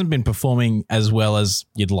 sure, he hasn't been performing as well as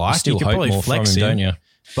you'd like. Still you could hope probably more flex from him, him, don't you?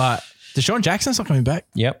 But Deshaun Jackson's not coming back.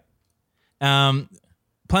 Yep.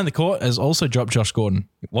 Playing the court has also dropped Josh Gordon.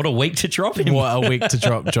 What a week to drop him. What a week to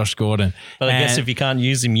drop Josh Gordon. But I guess if you can't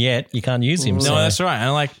use him yet, you can't use him. No, so. that's right.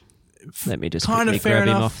 And like, Let me just Kind of quickly fair grab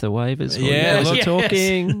him enough. off the waivers. Yeah, While look- you're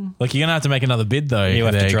talking. Look, you're going to have to make another bid though. You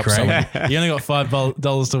have to there, drop Craig. You only got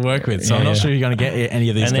 $5 to work with, so I'm not sure you're going to get any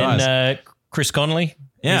of these And guys. then Chris Connolly,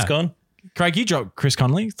 Yeah. he's gone. Craig, you dropped Chris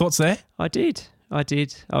Conley. Thoughts there? I did. I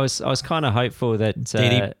did. I was kind of hopeful that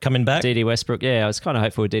Dede coming back? Dede Westbrook. Yeah, I was kind of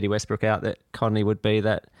hopeful with Dede Westbrook out that Conley would be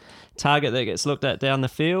that target that gets looked at down the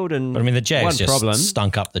field. And But I mean, the Jags just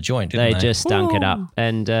stunk up the joint, didn't they? They just stunk it up.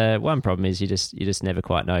 And one problem is you just never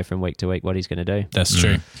quite know from week to week what he's going to do. That's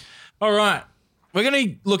true. All right. We're going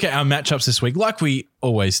to look at our matchups this week like we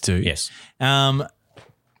always do. Yes.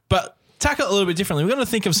 But tackle it a little bit differently. We're going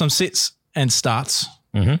to think of some sits and starts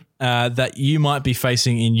that you might be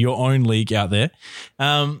facing in your own league out there.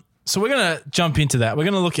 So we're going to jump into that. We're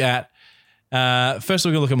going to look at first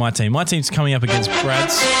we're going to look at my team. My team's coming up against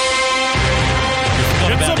Brad's.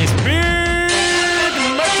 It's a big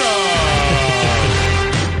matchup.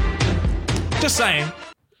 Just saying.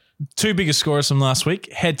 2 biggest scorers from last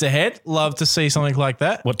week, head to head. Love to see something like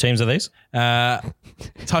that. What teams are these?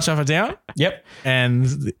 Touch up or down. Yep.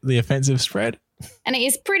 And the offensive spread. And it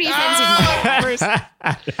is pretty offensive.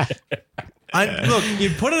 Look, you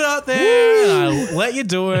put it out there and I let you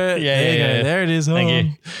do it. Yeah. There it is. Thank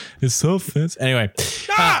you. It's so offensive. Anyway,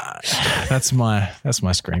 that's my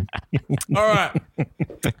scream. All right.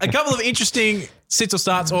 A couple of interesting sits or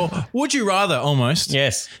starts, or would you rather almost.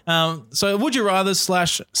 Yes. So would you rather /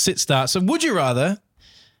 sit start. So would you rather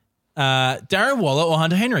Darren Waller or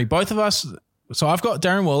Hunter Henry? Both of us. So I've got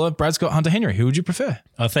Darren Waller. Brad's got Hunter Henry. Who would you prefer?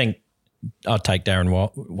 I think I'd take Darren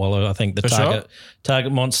Waller. I think the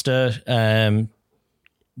target monster.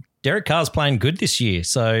 Derek Carr's playing good this year,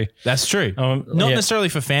 so that's true. Not necessarily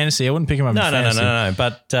for fantasy. I wouldn't pick him up. No.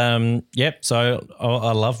 But yep. So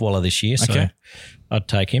I love Waller this year, so I'd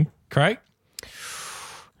take him. Craig,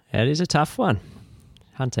 it is a tough one.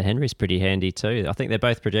 Hunter Henry's pretty handy too. I think they're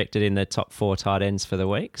both projected in the top 4 tight ends for the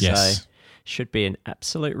week. Yes. So should be an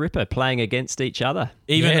absolute ripper playing against each other.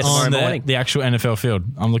 Even on the actual NFL field.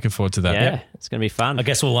 I'm looking forward to that. Yeah, it's going to be fun. I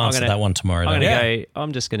guess we'll answer that one tomorrow.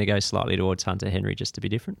 I'm just going to go slightly towards Hunter Henry just to be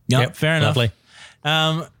different. Yep, fair enough. Lovely.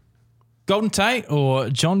 Golden Tate or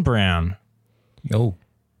John Brown? Oh.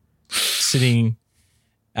 Sitting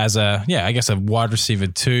as a wide receiver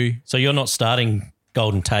 2. So you're not starting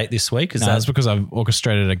Golden Tate this week? That's because I've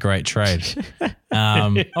orchestrated a great trade. We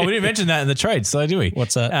didn't mention that in the trade, so do we?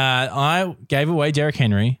 What's that? I gave away Derrick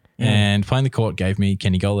Henry and playing the court gave me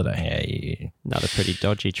Kenny Golladay. Yeah. Another pretty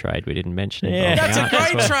dodgy trade we didn't mention. Yeah. That's a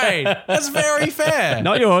great trade. That's very fair.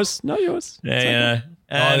 Not yours. Yeah.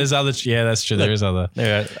 There's other. Yeah, that's true. There are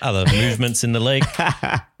other movements in the league.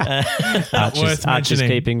 Archer's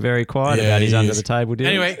keeping very quiet about his under the table deal.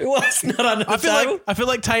 Anyway, what's not under the table? I feel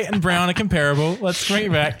like Tate and Brown are comparable. Let's bring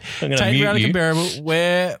it back. Tate and Brown are comparable.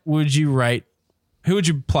 Where would you rate? Who would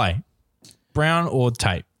you play? Brown or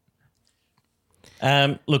Tate?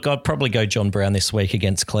 Look, I'd probably go John Brown this week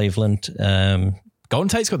against Cleveland. Golden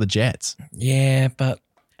Tate's got the Jets. Yeah, but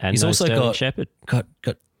and he's also got Shepard. Got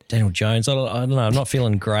Daniel Jones. I don't know. I'm not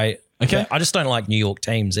feeling great. Okay. I just don't like New York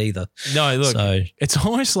teams either. No, look, it's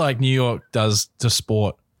almost like New York does to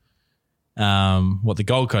sport what the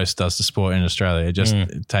Gold Coast does to sport in Australia. It just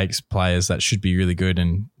it takes players that should be really good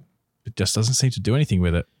and it just doesn't seem to do anything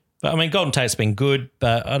with it. But I mean, Golden Tate's been good,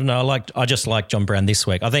 but I don't know. I just like John Brown this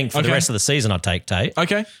week. I think for the rest of the season, I'd take Tate.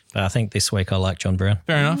 Okay. But I think this week I like John Brown.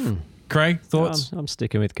 Fair enough. Craig, thoughts? I'm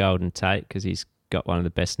sticking with Golden Tate because he's got one of the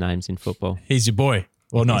best names in football. He's your boy.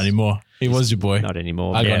 Well, not anymore. He was your boy. Not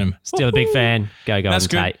anymore. I got him. Still a big fan. Go Golden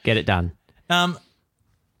Tate. Get it done. Um,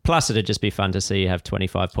 Plus, it'd just be fun to see you have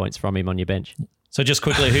 25 points from him on your bench. So just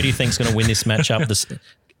quickly, who do you think is going to win this matchup?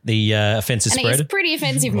 The offensive spread? And it's pretty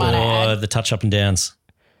offensive, might I Or add. the touch up and downs?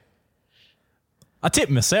 I tip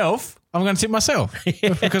myself. I'm going to tip myself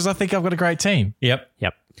because I think I've got a great team. Yep.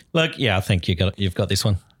 Look, I think you've got this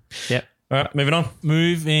one. Yep. All right, moving on.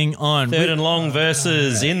 Moving on. Third and long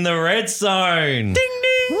versus in the red zone. Ding,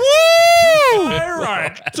 ding. Woo! All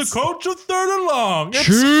right. It's a coach of third and long.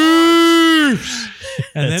 Chiefs.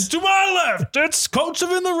 And then to my left, it's coach of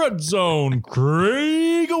in the red zone,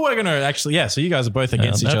 Craig Wegener. Actually, yeah, so you guys are both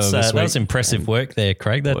against each other this week. That was impressive work there,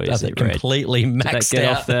 Craig. That completely maxed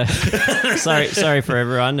out. Sorry for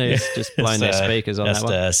everyone who's just blown their speakers on that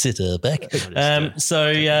one. Just sit back.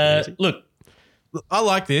 Look. I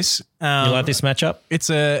like this. You like this matchup? It's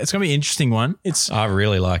going to be an interesting one. I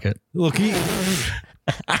really like it. Look,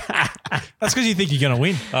 that's because you think you're going to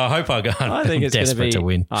win. I hope I go. I think it's desperate to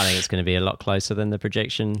win. I think it's going to be a lot closer than the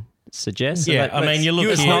projection suggests. Yeah,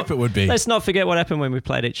 you hope it would be. Let's not forget what happened when we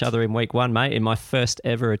played each other in week 1, mate, in my first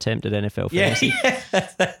ever attempt at NFL fantasy.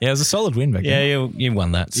 Yeah, it was a solid win back then. Yeah, you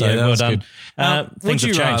won that. So that well was done. Good. Things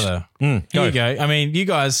have changed. Here you go. I mean, you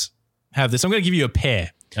guys have this. I'm going to give you a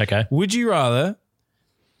pair. Okay. Would you rather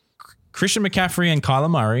Christian McCaffrey and Kyler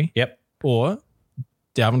Murray? Yep. Or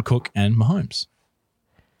Dalvin Cook and Mahomes?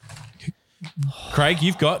 Craig,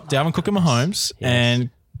 you've got Dalvin Cook and Mahomes, and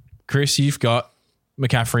Chris, you've got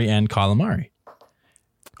McCaffrey and Kyler Murray.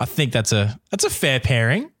 I think that's a fair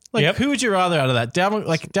pairing. Like, who would you rather out of that?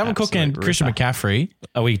 Dalvin Cook and Christian McCaffrey.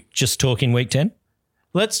 Are we just talking week 10?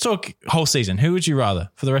 Let's talk whole season. Who would you rather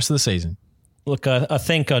for the rest of the season? Look, I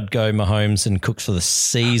think I'd go Mahomes and Cook for the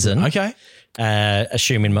season. Okay.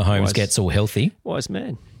 Assuming Mahomes gets all healthy. Wise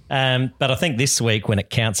man. But I think this week when it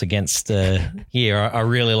counts against here, I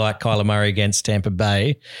really like Kyler Murray against Tampa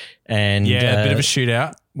Bay. And a bit of a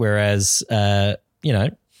shootout. Whereas, Dalvin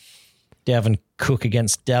Cook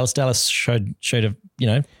against Dallas. Dallas showed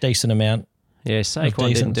a decent amount. Yeah,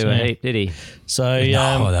 Saquon didn't do a heap, did he? So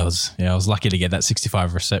I was lucky to get that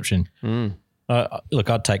 65 reception. Look,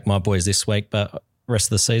 I'd take my boys this week, but rest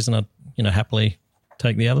of the season, I'd happily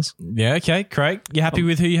take the others. Yeah, okay, Craig, you happy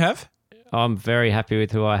with who you have? I'm very happy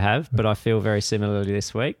with who I have, but I feel very similarly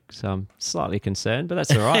this week, so I'm slightly concerned, but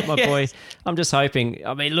that's all right. My boy, I'm just hoping,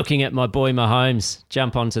 looking at my boy Mahomes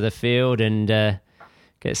jump onto the field and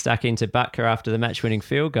get stuck into Butker after the match-winning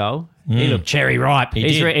field goal. He looked cherry ripe.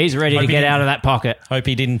 He's ready to get out of that pocket. Hope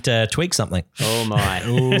he didn't tweak something. Oh, my.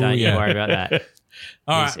 Don't you worry about that.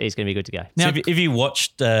 He's going to be good to go. Now, so if you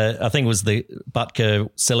watched, I think it was the Butker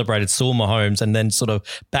celebrated Saul Mahomes and then sort of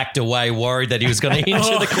backed away, worried that he was going to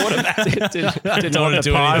injure the quarterback. Didn't want to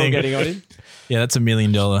do anything. Getting on him. Yeah, that's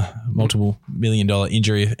multiple $1 million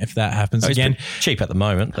injury if that happens again. Cheap at the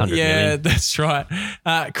moment. Yeah, that's right.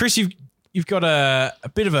 Chris, you've got a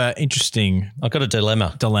bit of an interesting... I've got a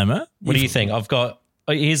dilemma. What do you think?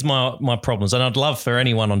 Here's my problems, and I'd love for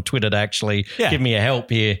anyone on Twitter to actually give me a help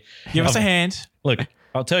here. Give us a hand. Look,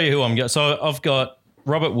 I'll tell you who I'm going. So I've got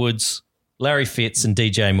Robert Woods, Larry Fitz, and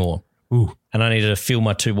DJ Moore. Ooh. And I needed to fill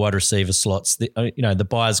my 2 wide receiver slots. The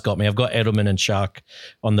buyers got me. I've got Edelman and Shark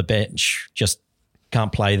on the bench. Just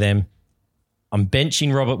can't play them. I'm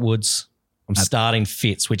benching Robert Woods. I'm starting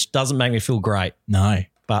Fitz, which doesn't make me feel great. No.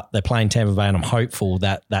 But they're playing Tampa Bay, and I'm hopeful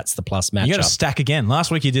that that's the plus matchup. You got to stack again. Last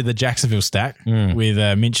week you did the Jacksonville stack with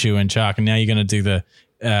Minshew and Chark, and now you're going to do the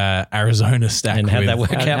Arizona stack. And how'd that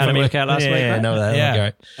work out? How'd it work out last week? Yeah, no,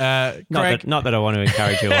 that Craig, not that I want to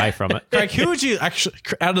encourage you away from it. Craig, who would you actually,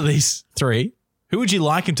 out of these 3, who would you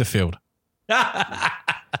like him to field?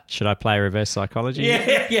 Should I play reverse psychology?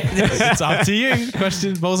 Yeah. It's up to you. The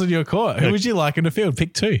question balls in your court. Who would you like him to field?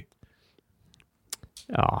 Pick 2.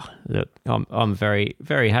 Oh, look, I'm very,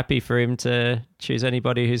 very happy for him to choose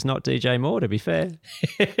anybody who's not DJ Moore, to be fair.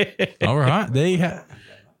 All right. There you have.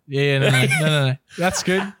 Yeah, no. That's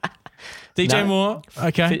good. DJ Moore.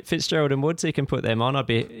 Okay. Fitzgerald and Woods, he can put them on.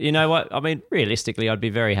 You know what? Realistically, I'd be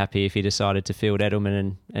very happy if he decided to field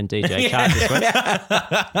Edelman and DJ Chark this week.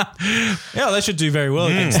 Yeah, they should do very well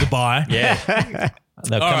against the bye. Yeah.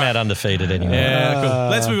 They'll come out undefeated anyway. Yeah, cool.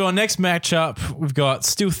 Let's move on. Next matchup, we've got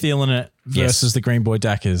Still Thielen it versus the Green Boy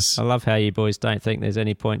Dackers. I love how you boys don't think there's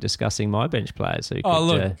any point discussing my bench players.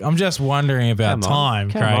 I'm just wondering about time,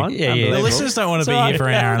 Craig. On. Yeah. The listeners don't want to be here for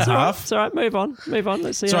an hour and a half. It's all right. Move on.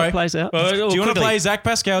 Let's see how it plays out. Do you want to play Zach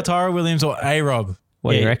Pascal, Tyra Williams, or A-Rob?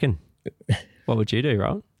 What do you reckon? What would you do,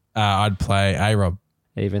 Rob? I'd play A-Rob.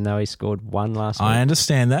 Even though he scored 1 last week? I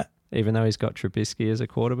understand that. Even though he's got Trubisky as a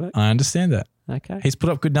quarterback? I understand that. Okay. He's put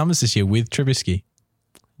up good numbers this year with Trubisky.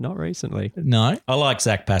 Not recently. No. I like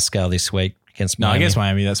Zach Pascal this week against Miami. No, against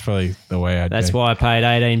Miami, that's probably the way I'd That's go. why I paid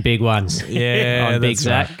 18 big ones. Yeah. on Big that's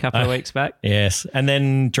Zach right. a couple of weeks back. Yes. And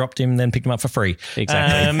then dropped him, then picked him up for free.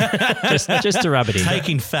 Exactly. just to rub it in.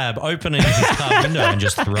 Taking Fab, opening his car window and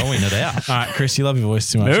just throwing it out. All right, Chris, you love your voice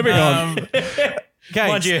too much. Moving on. Okay.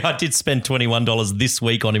 Mind you, I did spend $21 this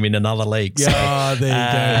week on him in another league. So. Oh, there you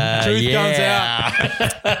go. Truth comes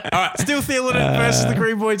out. All right, Still Thielen it versus the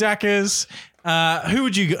Green Boy Dackers. Who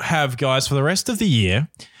would you have, guys, for the rest of the year?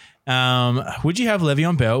 Would you have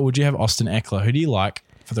Le'Veon Bell? Would you have Austin Eckler? Who do you like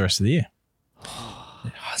for the rest of the year?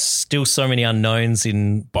 Still so many unknowns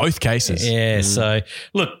in Both cases. Yeah. So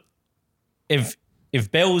look, if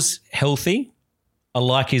Bell's healthy, I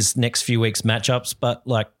like his next few weeks matchups, but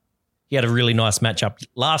he had a really nice matchup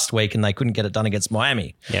last week and they couldn't get it done against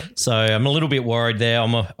Miami. Yep. So I'm a little bit worried there.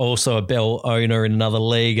 I'm also a Bell owner in another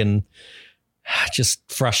league and just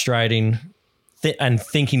frustrating and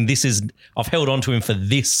thinking I've held on to him for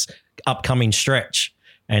this upcoming stretch.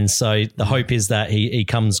 And so the hope is that he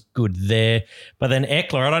comes good there. But then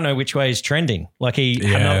Eckler, I don't know which way he's trending. He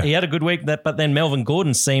had a good week, but then Melvin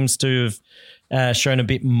Gordon seems to have shown a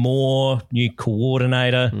bit more, new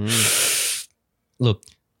coordinator. Look,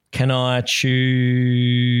 can I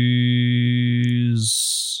choose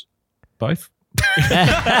both?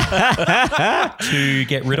 to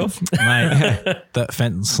get rid of. Mate, that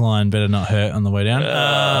fence line better not hurt on the way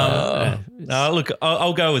down. Look,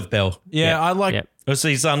 I'll go with Bell. Yeah, I like Because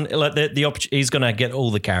he's he's going to get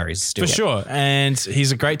all the carries still. for sure, and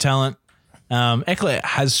he's a great talent. Eckler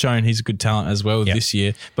has shown he's a good talent as well this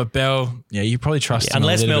year, but Bell, you probably trust him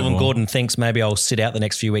unless a little Melvin bit more. Gordon thinks maybe I'll sit out the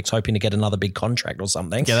next few weeks hoping to get another big contract or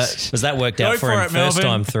something. Yeah, because that worked out for him first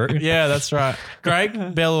time through. Yeah, that's right.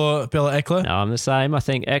 Greg, Bell or Eckler? No, I'm the same. I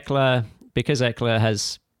think Eckler, because Eckler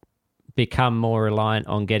has become more reliant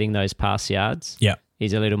on getting those pass yards. Yeah.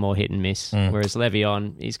 He's a little more hit and miss. Whereas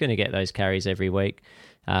Le'Veon, he's going to get those carries every week.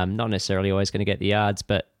 Not necessarily always going to get the yards,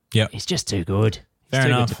 but he's just too good. He's Fair too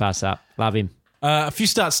enough. good to pass up. Love him. A few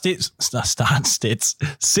sit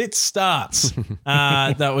starts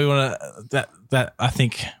that we want to that I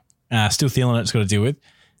think still feeling it's got to deal with.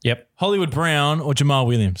 Yep. Hollywood Brown or Jamal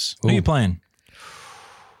Williams. Who are you playing?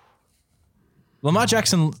 Lamar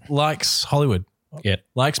Jackson likes Hollywood. Yeah.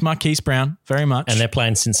 Likes Marquise Brown very much. And they're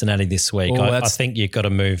playing Cincinnati this week. Oh, I think you've got to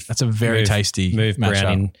move. That's a very tasty move matchup.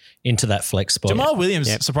 Brown into that flex spot. Jamal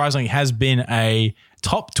Williams, surprisingly, has been a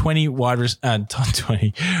top 20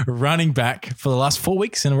 running back for the last 4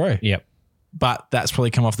 weeks in a row. Yep. But that's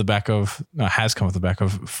probably come off the back of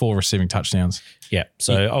 4 receiving touchdowns. Yeah.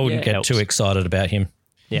 So I wouldn't get helps. too excited about him.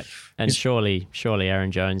 Yep. And surely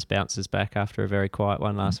Aaron Jones bounces back after a very quiet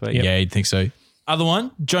one last week. Yeah, you'd think so. Other one,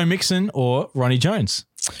 Joe Mixon or Ronnie Jones.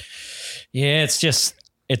 Yeah, it's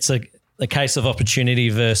a case of opportunity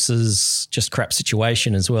versus just crap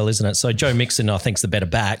situation as well, isn't it? So Joe Mixon, I think, is the better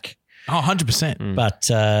back. Oh, 100%. But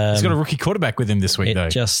He's got a rookie quarterback with him this week, though. It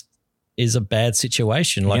just is a bad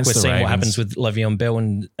situation. Like Against we're the seeing what Ravens. happens with Le'Veon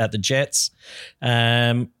Bell at the Jets.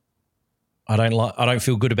 I don't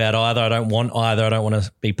feel good about either. I don't want either. I don't want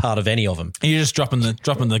to be part of any of them. You're just dropping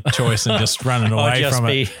the choice and just running away from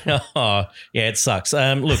it. Oh, yeah, it sucks.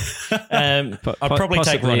 Look, I'd probably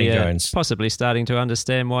take Ronnie Jones. Possibly starting to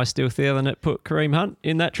understand why still feeling it put Kareem Hunt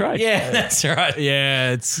in that trade. Yeah, that's right.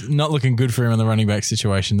 Yeah, it's not looking good for him in the running back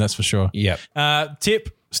situation, that's for sure. Yep.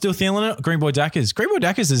 Tip, still feeling it? Green Boy Dackers. Green Boy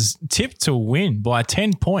Dackers is tipped to win by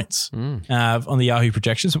 10 points on the Yahoo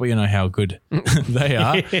projections, but you know how good they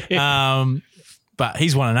are. But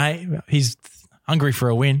he's 1-8. He's hungry for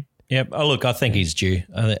a win. Yep. Oh, look, I think he's due.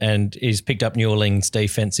 And he's picked up New Orleans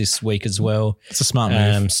defense this week as well. It's a smart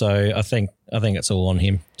move. So I think it's all on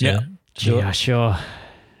him. I sure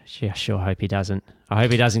hope he doesn't. I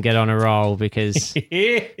hope he doesn't get on a roll because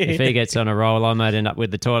if he gets on a roll, I might end up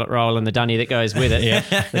with the toilet roll and the dunny that goes with it.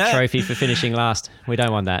 The trophy for finishing last. We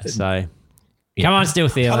don't want that. So come on, still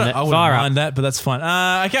feeling it. I wouldn't Fire mind up. that, but that's fine.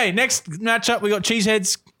 Okay, next matchup, we got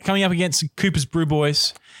Cheeseheads coming up against Cooper's Brew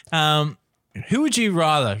Boys. Who would you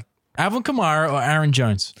rather, Alvin Kamara or Aaron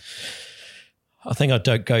Jones? I think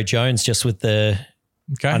I'd go Jones just with the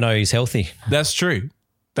Okay, I know he's healthy. that's true.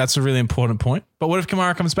 That's a really important point. But what if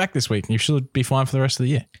Kamara comes back this week and you should be fine for the rest of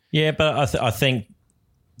the year? Yeah, but I think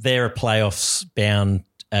they're a playoffs bound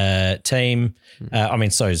team. I mean,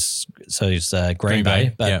 so's Green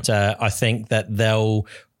Bay. But I think that they'll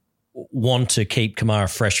want to keep Kamara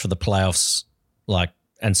fresh for the playoffs.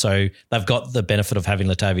 And so they've got the benefit of having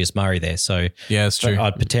Latavius Murray there. So Yeah, that's true.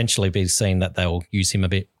 I'd potentially be seeing that they'll use him a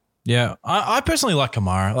bit. Yeah, I personally like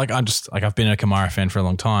Kamara. I've been a Kamara fan for a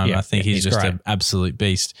long time. Yeah, I think he's just great. an absolute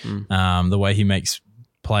beast. The way he makes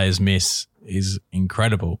players miss is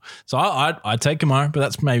incredible. So I'd take Kamara, but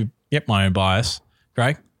that's maybe my own bias.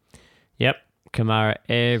 Greg? Yep. Kamara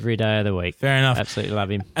every day of the week. Fair enough. Absolutely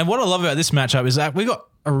love him. And what I love about this matchup is that we got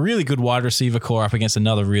a really good wide receiver core up against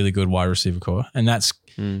another really good wide receiver core, and that's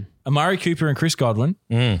Amari Cooper and Chris Godwin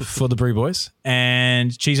for the Brew Boys,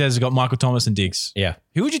 and Cheeseheads has got Michael Thomas and Diggs. Yeah.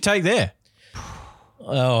 Who would you take there?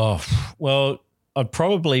 Oh, well, I'd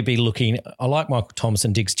probably be looking. I like Michael Thomas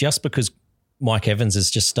and Diggs just because Mike Evans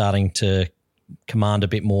is just starting to command a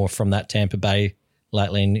bit more from that Tampa Bay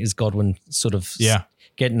lately, and is Godwin sort of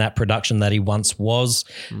getting that production that he once was.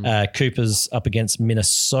 Cooper's up against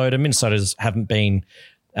Minnesota. Minnesota's haven't been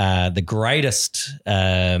the greatest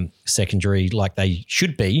secondary like they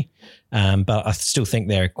should be, but I still think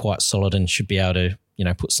they're quite solid and should be able to,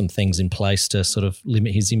 put some things in place to sort of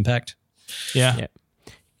limit his impact. Yeah.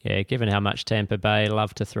 Yeah, given how much Tampa Bay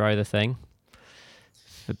love to throw the thing,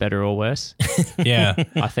 for better or worse, Yeah.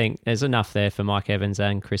 I think there's enough there for Mike Evans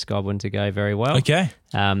and Chris Godwin to go very well. Okay.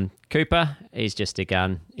 Cooper, he's just a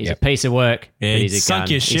gun. He's a piece of work. Yeah, but he he's a sunk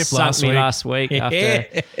gun. your ship he sunk me last last week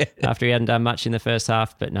after he hadn't done much in the first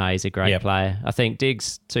half. But no, he's a great player. I think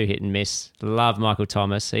Diggs, 2 hit and miss. Love Michael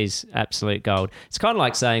Thomas. He's absolute gold. It's kind of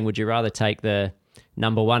like saying, would you rather take the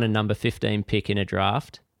number 1 and number 15 pick in a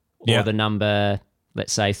draft or the number,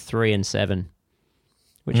 let's say, 3 and 7?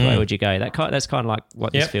 Which way would you go? That's kind of like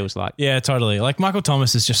what this feels like. Yeah, totally. Like Michael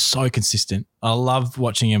Thomas is just so consistent. I love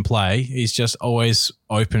watching him play. He's just always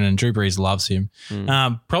open, and Drew Brees loves him.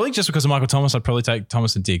 Probably just because of Michael Thomas, I'd probably take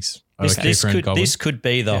Thomas and Diggs. This could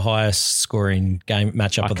be the highest scoring game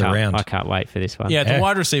matchup of the round. I can't wait for this one. Yeah, the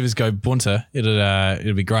wide receivers go bunter.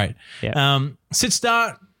 It'll be great. Yeah. Sit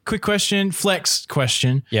start. Quick question. Flex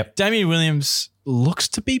question. Yep. Damian Williams looks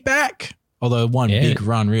to be back. Although one big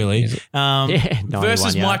run, really.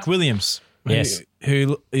 Versus Mike Williams,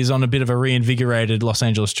 who is on a bit of a reinvigorated Los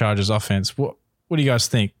Angeles Chargers offense. What do you guys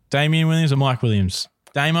think? Damian Williams or Mike Williams?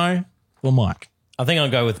 Damo or Mike? I think I'll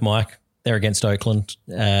go with Mike. They're against Oakland,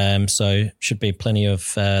 so should be plenty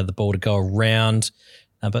of the ball to go around.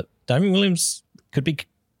 But Damian Williams could be,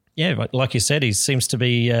 like you said, he seems to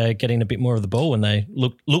be getting a bit more of the ball when they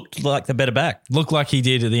looked like the better back. Looked like he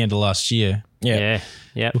did at the end of last year. Yeah.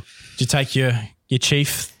 Did you take your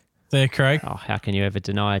chief there, Craig? Oh, how can you ever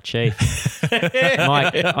deny a chief?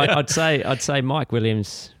 Mike, I'd say Mike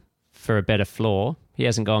Williams for a better floor. He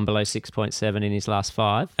hasn't gone below 6.7 in his last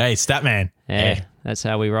 5. Hey, stat man. Yeah, that's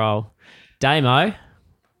how we roll. Damo,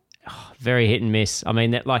 very hit and miss. I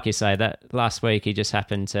mean, like you say, that last week he just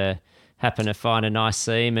happened to find a nice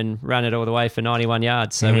seam and run it all the way for 91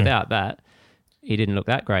 yards. So without that, he didn't look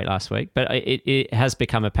that great last week. But it has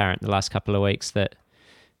become apparent the last couple of weeks that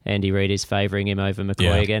Andy Reid is favouring him over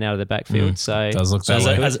McCoy again out of the backfield. So it does look that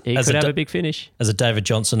way. He could have a big finish. As a David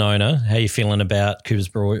Johnson owner, how are you feeling about Cooper's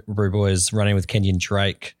Brew Boys running with Kenyon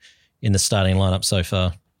Drake in the starting lineup so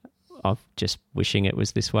far? I'm just wishing it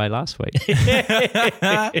was this way last week.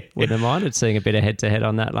 Wouldn't have minded seeing a bit of head-to-head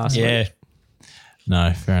on that last week.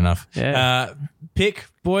 No, fair enough. Yeah. Pick,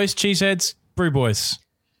 boys, cheeseheads, Brew Boys.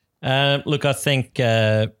 Look, I think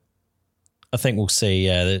we'll see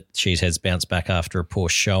the cheeseheads bounce back after a poor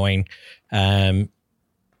showing.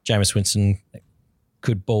 Jameis Winston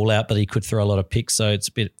could ball out, but he could throw a lot of picks, so it's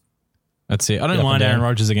a bit. That's it. I don't mind Aaron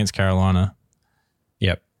Rodgers against Carolina.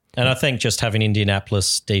 Yep. And I think just having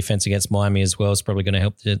Indianapolis defense against Miami as well is probably going to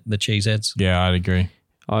help the cheeseheads. Yeah, I'd agree.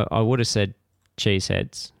 I would have said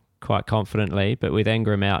cheeseheads quite confidently, but with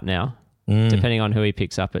Engram out now, depending on who he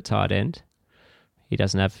picks up at tight end, he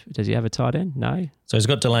doesn't have. Does he have a tight end? No. So he's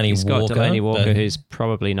got Delaney Walker. Who's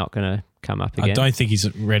probably not going to come up again. I don't think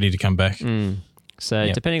he's ready to come back.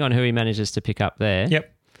 So depending on who he manages to pick up there,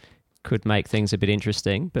 could make things a bit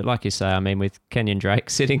interesting. But like you say, I mean, with Kenyon Drake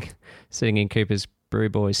sitting in Cooper's Brew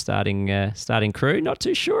Boys starting crew, not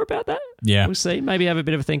too sure about that. Yeah. We'll see. Maybe have a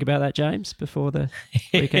bit of a think about that, James, before the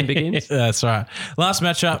weekend begins. That's right. Last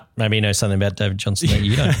matchup. Maybe you know something about David Johnson that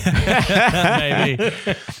you don't. Maybe.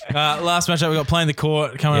 Last matchup, we've got Playing the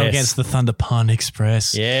Court coming up against the Thunder Pun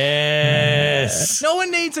Express. Yes. No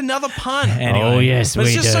one needs another pun. Anyway. Oh, yes, but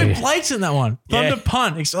we it's just do. so blatant, that one. Thunder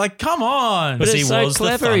Pun. It's like, come on. But it's so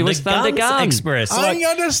clever. He was Thunder Gun Express. I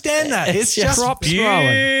understand that. It's just props throwing.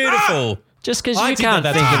 beautiful. Just because you can't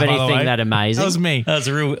think of anything that amazing. That was me. That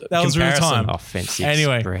was real time. Offensive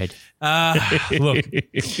Anyway. spread. Look.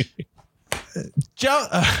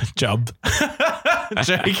 Chubb.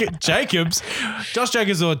 Jacobs. Josh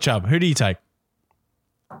Jacobs or Chubb? Who do you take?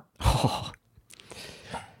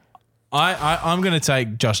 I'm going to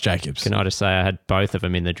take Josh Jacobs. Can I just say I had both of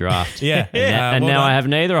them in the draft? Yeah. And now I have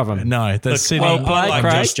neither of them. No, that's sitting. well played, I like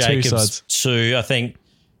Craig. Josh Jacobs too. I think,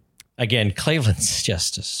 again, Cleveland's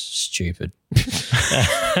just stupid.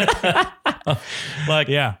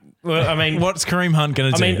 Yeah. Well, I mean, What's Kareem Hunt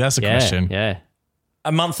going to do? That's the question. Yeah.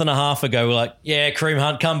 a month and a half ago, we're like, yeah, Kareem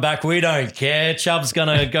Hunt, come back. We don't care. Chubb's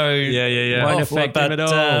going to go. Yeah. Won't affect him at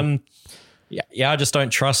all. I just don't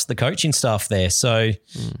trust the coaching staff there. So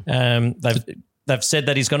they've said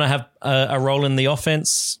that he's going to have a role in the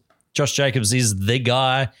offense. Josh Jacobs is the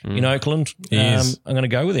guy in Oakland. He is. I'm going to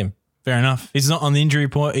go with him. Fair enough. He's not on the injury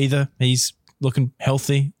report either. He's looking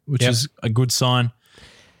healthy, which is a good sign.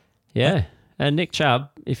 Yeah. And Nick Chubb,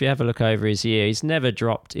 if you have a look over his year, he's never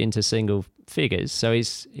dropped into single figures. So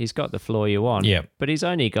he's got the floor you want. Yeah. But he's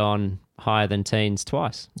only gone higher than teens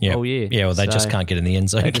twice all year. Yeah, well, they just can't get in the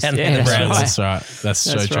end zone, can they? That's The Browns. right. That's right. That's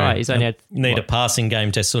so true. Right. He's only had Need a passing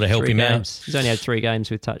game to sort of help 3 him games. He's only had 3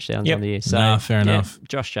 games with touchdowns on the year. So Nah, fair enough.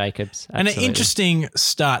 Josh Jacobs. And an interesting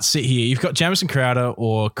start sit here. You've got Jamison Crowder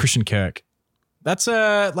or Christian Kirk. That's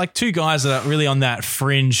like 2 guys that are really on that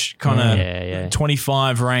fringe kind of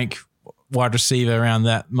 25 rank wide receiver around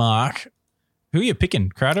that mark. Who are you picking,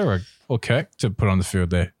 Crowder or Kirk, to put on the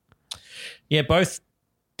field there? Yeah, both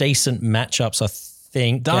decent matchups, I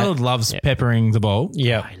think. Darnold loves peppering the ball.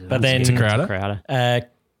 Yeah, but then to Crowder.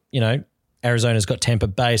 Arizona's got Tampa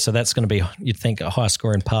Bay, so that's going to be, you'd think, a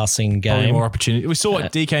high-scoring passing Probably game. more opportunity. We saw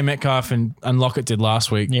what DK Metcalf and Lockett did last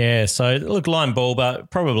week. Yeah, so look, line ball, but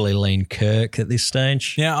probably lean Kirk at this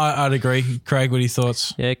stage. Yeah, I'd agree. Craig, what are your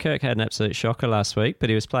thoughts? Yeah, Kirk had an absolute shocker last week, but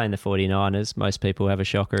he was playing the 49ers. Most people have a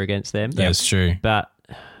shocker against them. That's true. But,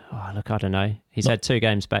 look, I don't know. He's had 2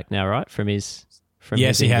 games back now, right, from his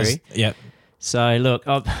Yes, his he injury. has. Yep. So, look,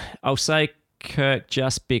 I'll say Kirk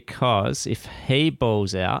just because if he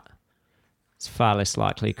balls out, it's far less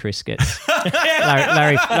likely Chris gets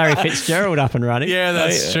Larry Fitzgerald up and running. Yeah,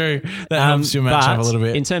 that's true. That helps your match up a little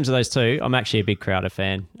bit. In terms of those two, I'm actually a big Crowder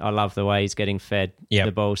fan. I love the way he's getting fed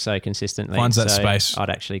the ball so consistently. Finds that So space.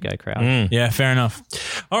 I'd actually go Crowder. Yeah, fair enough.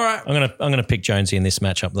 All right. I'm gonna pick Jonesy in this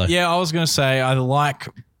matchup though. Yeah, I was going to say I like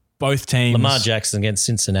both teams. Lamar Jackson against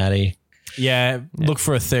Cincinnati. Yeah, look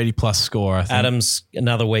for a 30-plus score, I think. Adams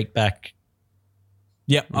another week back.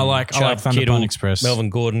 Yep, I like Thunder Kittle, Pun Express. Melvin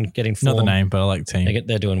Gordon getting form. Not the name, but I like the team.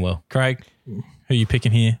 They're doing well. Craig, who are you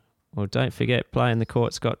picking here? Well, don't forget, playing the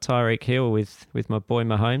court's got Tyreek Hill with my boy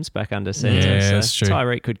Mahomes back under centre. Yeah, so that's true.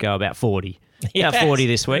 Tyreek could go about 40. Yes. About 40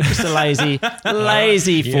 this week. Just a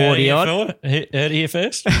lazy 40 odd. Heard it here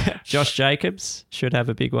first. Josh Jacobs should have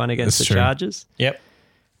a big one against That's the true. Chargers. Yep.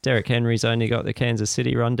 Derek Henry's only got the Kansas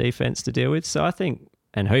City run defense to deal with. So I think,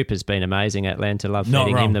 and Hooper's been amazing. Atlanta love Not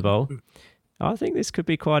feeding wrong. him the ball. I think this could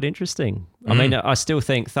be quite interesting. I mean, I still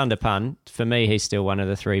think Thunder Pun, for me, he's still one of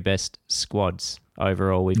the 3 best squads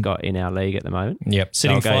overall we've got in our league at the moment. Yep.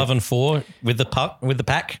 Sitting I'll go- 5-4 with the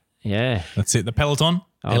pack. Yeah. That's it. The Peloton.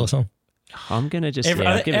 Peloton. I'm going to just Every-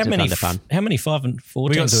 give it how to many Thunder Pun. how many 5-4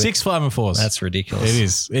 We got teams do we- 6 5-4s. That's ridiculous. It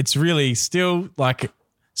is. It's really still like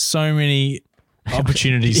so many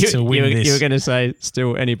opportunities to win this. You were going to say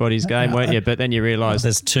still anybody's game, weren't you? But then you realise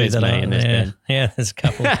There's 2 that me are. and there's Ben. Yeah, there's a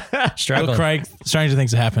couple struggling. Look, Craig, stranger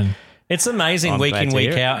things have happened. It's amazing I'm week glad in, to week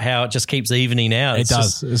hear it. out how it just keeps evening out. It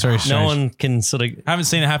does. It's very strange. No one can sort of. Haven't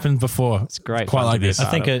seen it happen before. It's great quite fun like to be this. a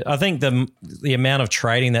part I think the amount of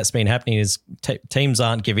trading that's been happening is teams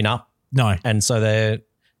aren't giving up, No. and so they're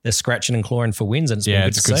scratching and clawing for wins, and it's been Yeah, good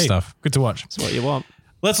it's to good see. stuff. Good to watch. That's what you want.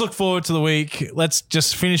 Let's look forward to the week. Let's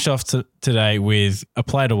just finish off today with a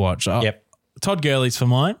play to watch. Yep. Todd Gurley's for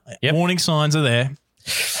mine. Yep. Warning signs are there.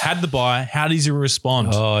 Had the bye. How does he respond?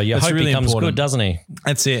 Oh, you That's hope really he comes important. good, doesn't he?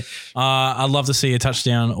 That's it. I'd love to see a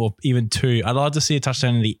touchdown or even 2. I'd love to see a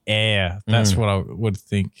touchdown in the air. That's what I would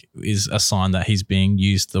think is a sign that he's being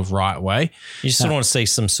used the right way. You just want to see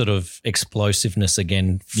some sort of explosiveness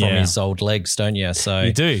again from Yeah. his old legs, don't you? So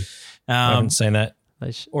You do. I haven't seen that.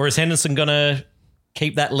 They sh- Or is Henderson going to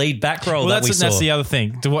keep that lead back roll Well, that we saw? that's the other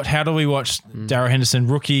thing. How do we watch Darrell Henderson,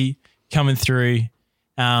 rookie, coming through?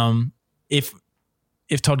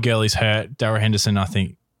 If Todd Gurley's hurt, Darrell Henderson, I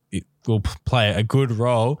think, it will play a good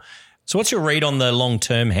role. So what's your read on the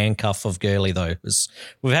long-term handcuff of Gurley, though? 'Cause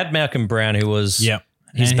we've had Malcolm Brown, who was his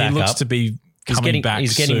and backup. he looks to be coming back.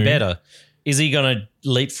 He's getting soon. better. Is he going to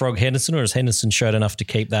leapfrog Henderson, or has Henderson showed enough to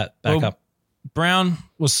keep that back Well, up? Brown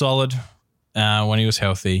was solid when he was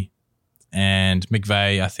healthy, and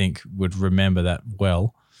McVay, I think, would remember that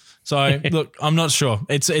well. So, look, I'm not sure.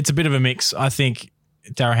 It's a bit of a mix. I think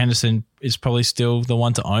Darrell Henderson is probably still the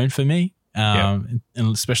one to own for me, and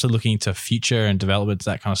especially looking to future and development,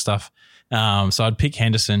 that kind of stuff. So I'd pick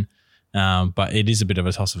Henderson, but it is a bit of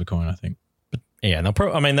a toss of a coin, I think. Yeah, and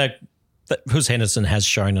because Henderson has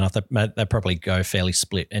shown enough, they probably go fairly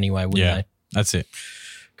split anyway, wouldn't Yeah, they? that's it.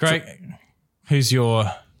 Great. Who's your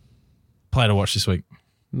player to watch this week?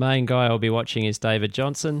 Main guy I'll be watching is David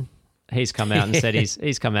Johnson. He's come out and said he's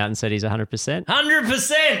 100%.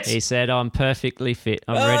 100%. He said, I'm perfectly fit.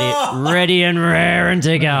 I'm ready and raring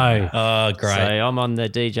to go. Oh, great. So I'm on the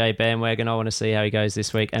DJ bandwagon. I want to see how he goes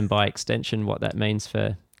this week, and by extension, what that means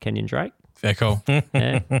for Kenyon Drake. Fair call.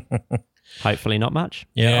 Yeah. Hopefully not much.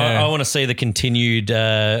 I want to see the continued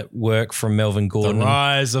work from Melvin The Gordon.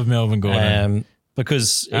 rise of Melvin Gordon.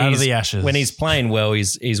 Because Out of the ashes. when he's playing well,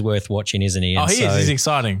 he's worth watching, isn't he? And He is. He's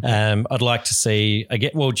exciting. I'd like to see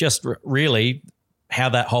really how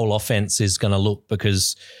that whole offense is going to look,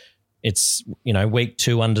 because it's week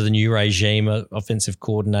 2 under the new regime, offensive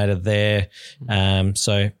coordinator there.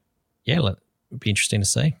 So it'd be interesting to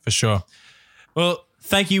see For sure. Well,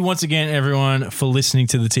 thank you once again, everyone, for listening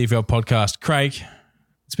to the TFL podcast. Craig,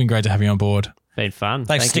 it's been great to have you on board. Been fun.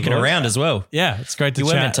 Thanks for sticking around as well. Yeah, it's great to You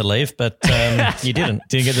chat. were meant to leave, but you didn't.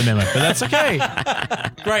 Didn't get the memo, but that's okay.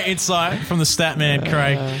 Great insight from the stat man,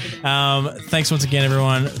 Craig. Thanks once again,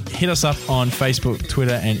 everyone. Hit us up on Facebook,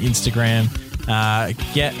 Twitter, and Instagram.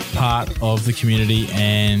 Get part of the community,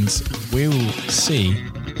 and we will see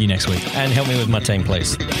you next week. And help me with my team,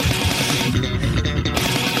 please.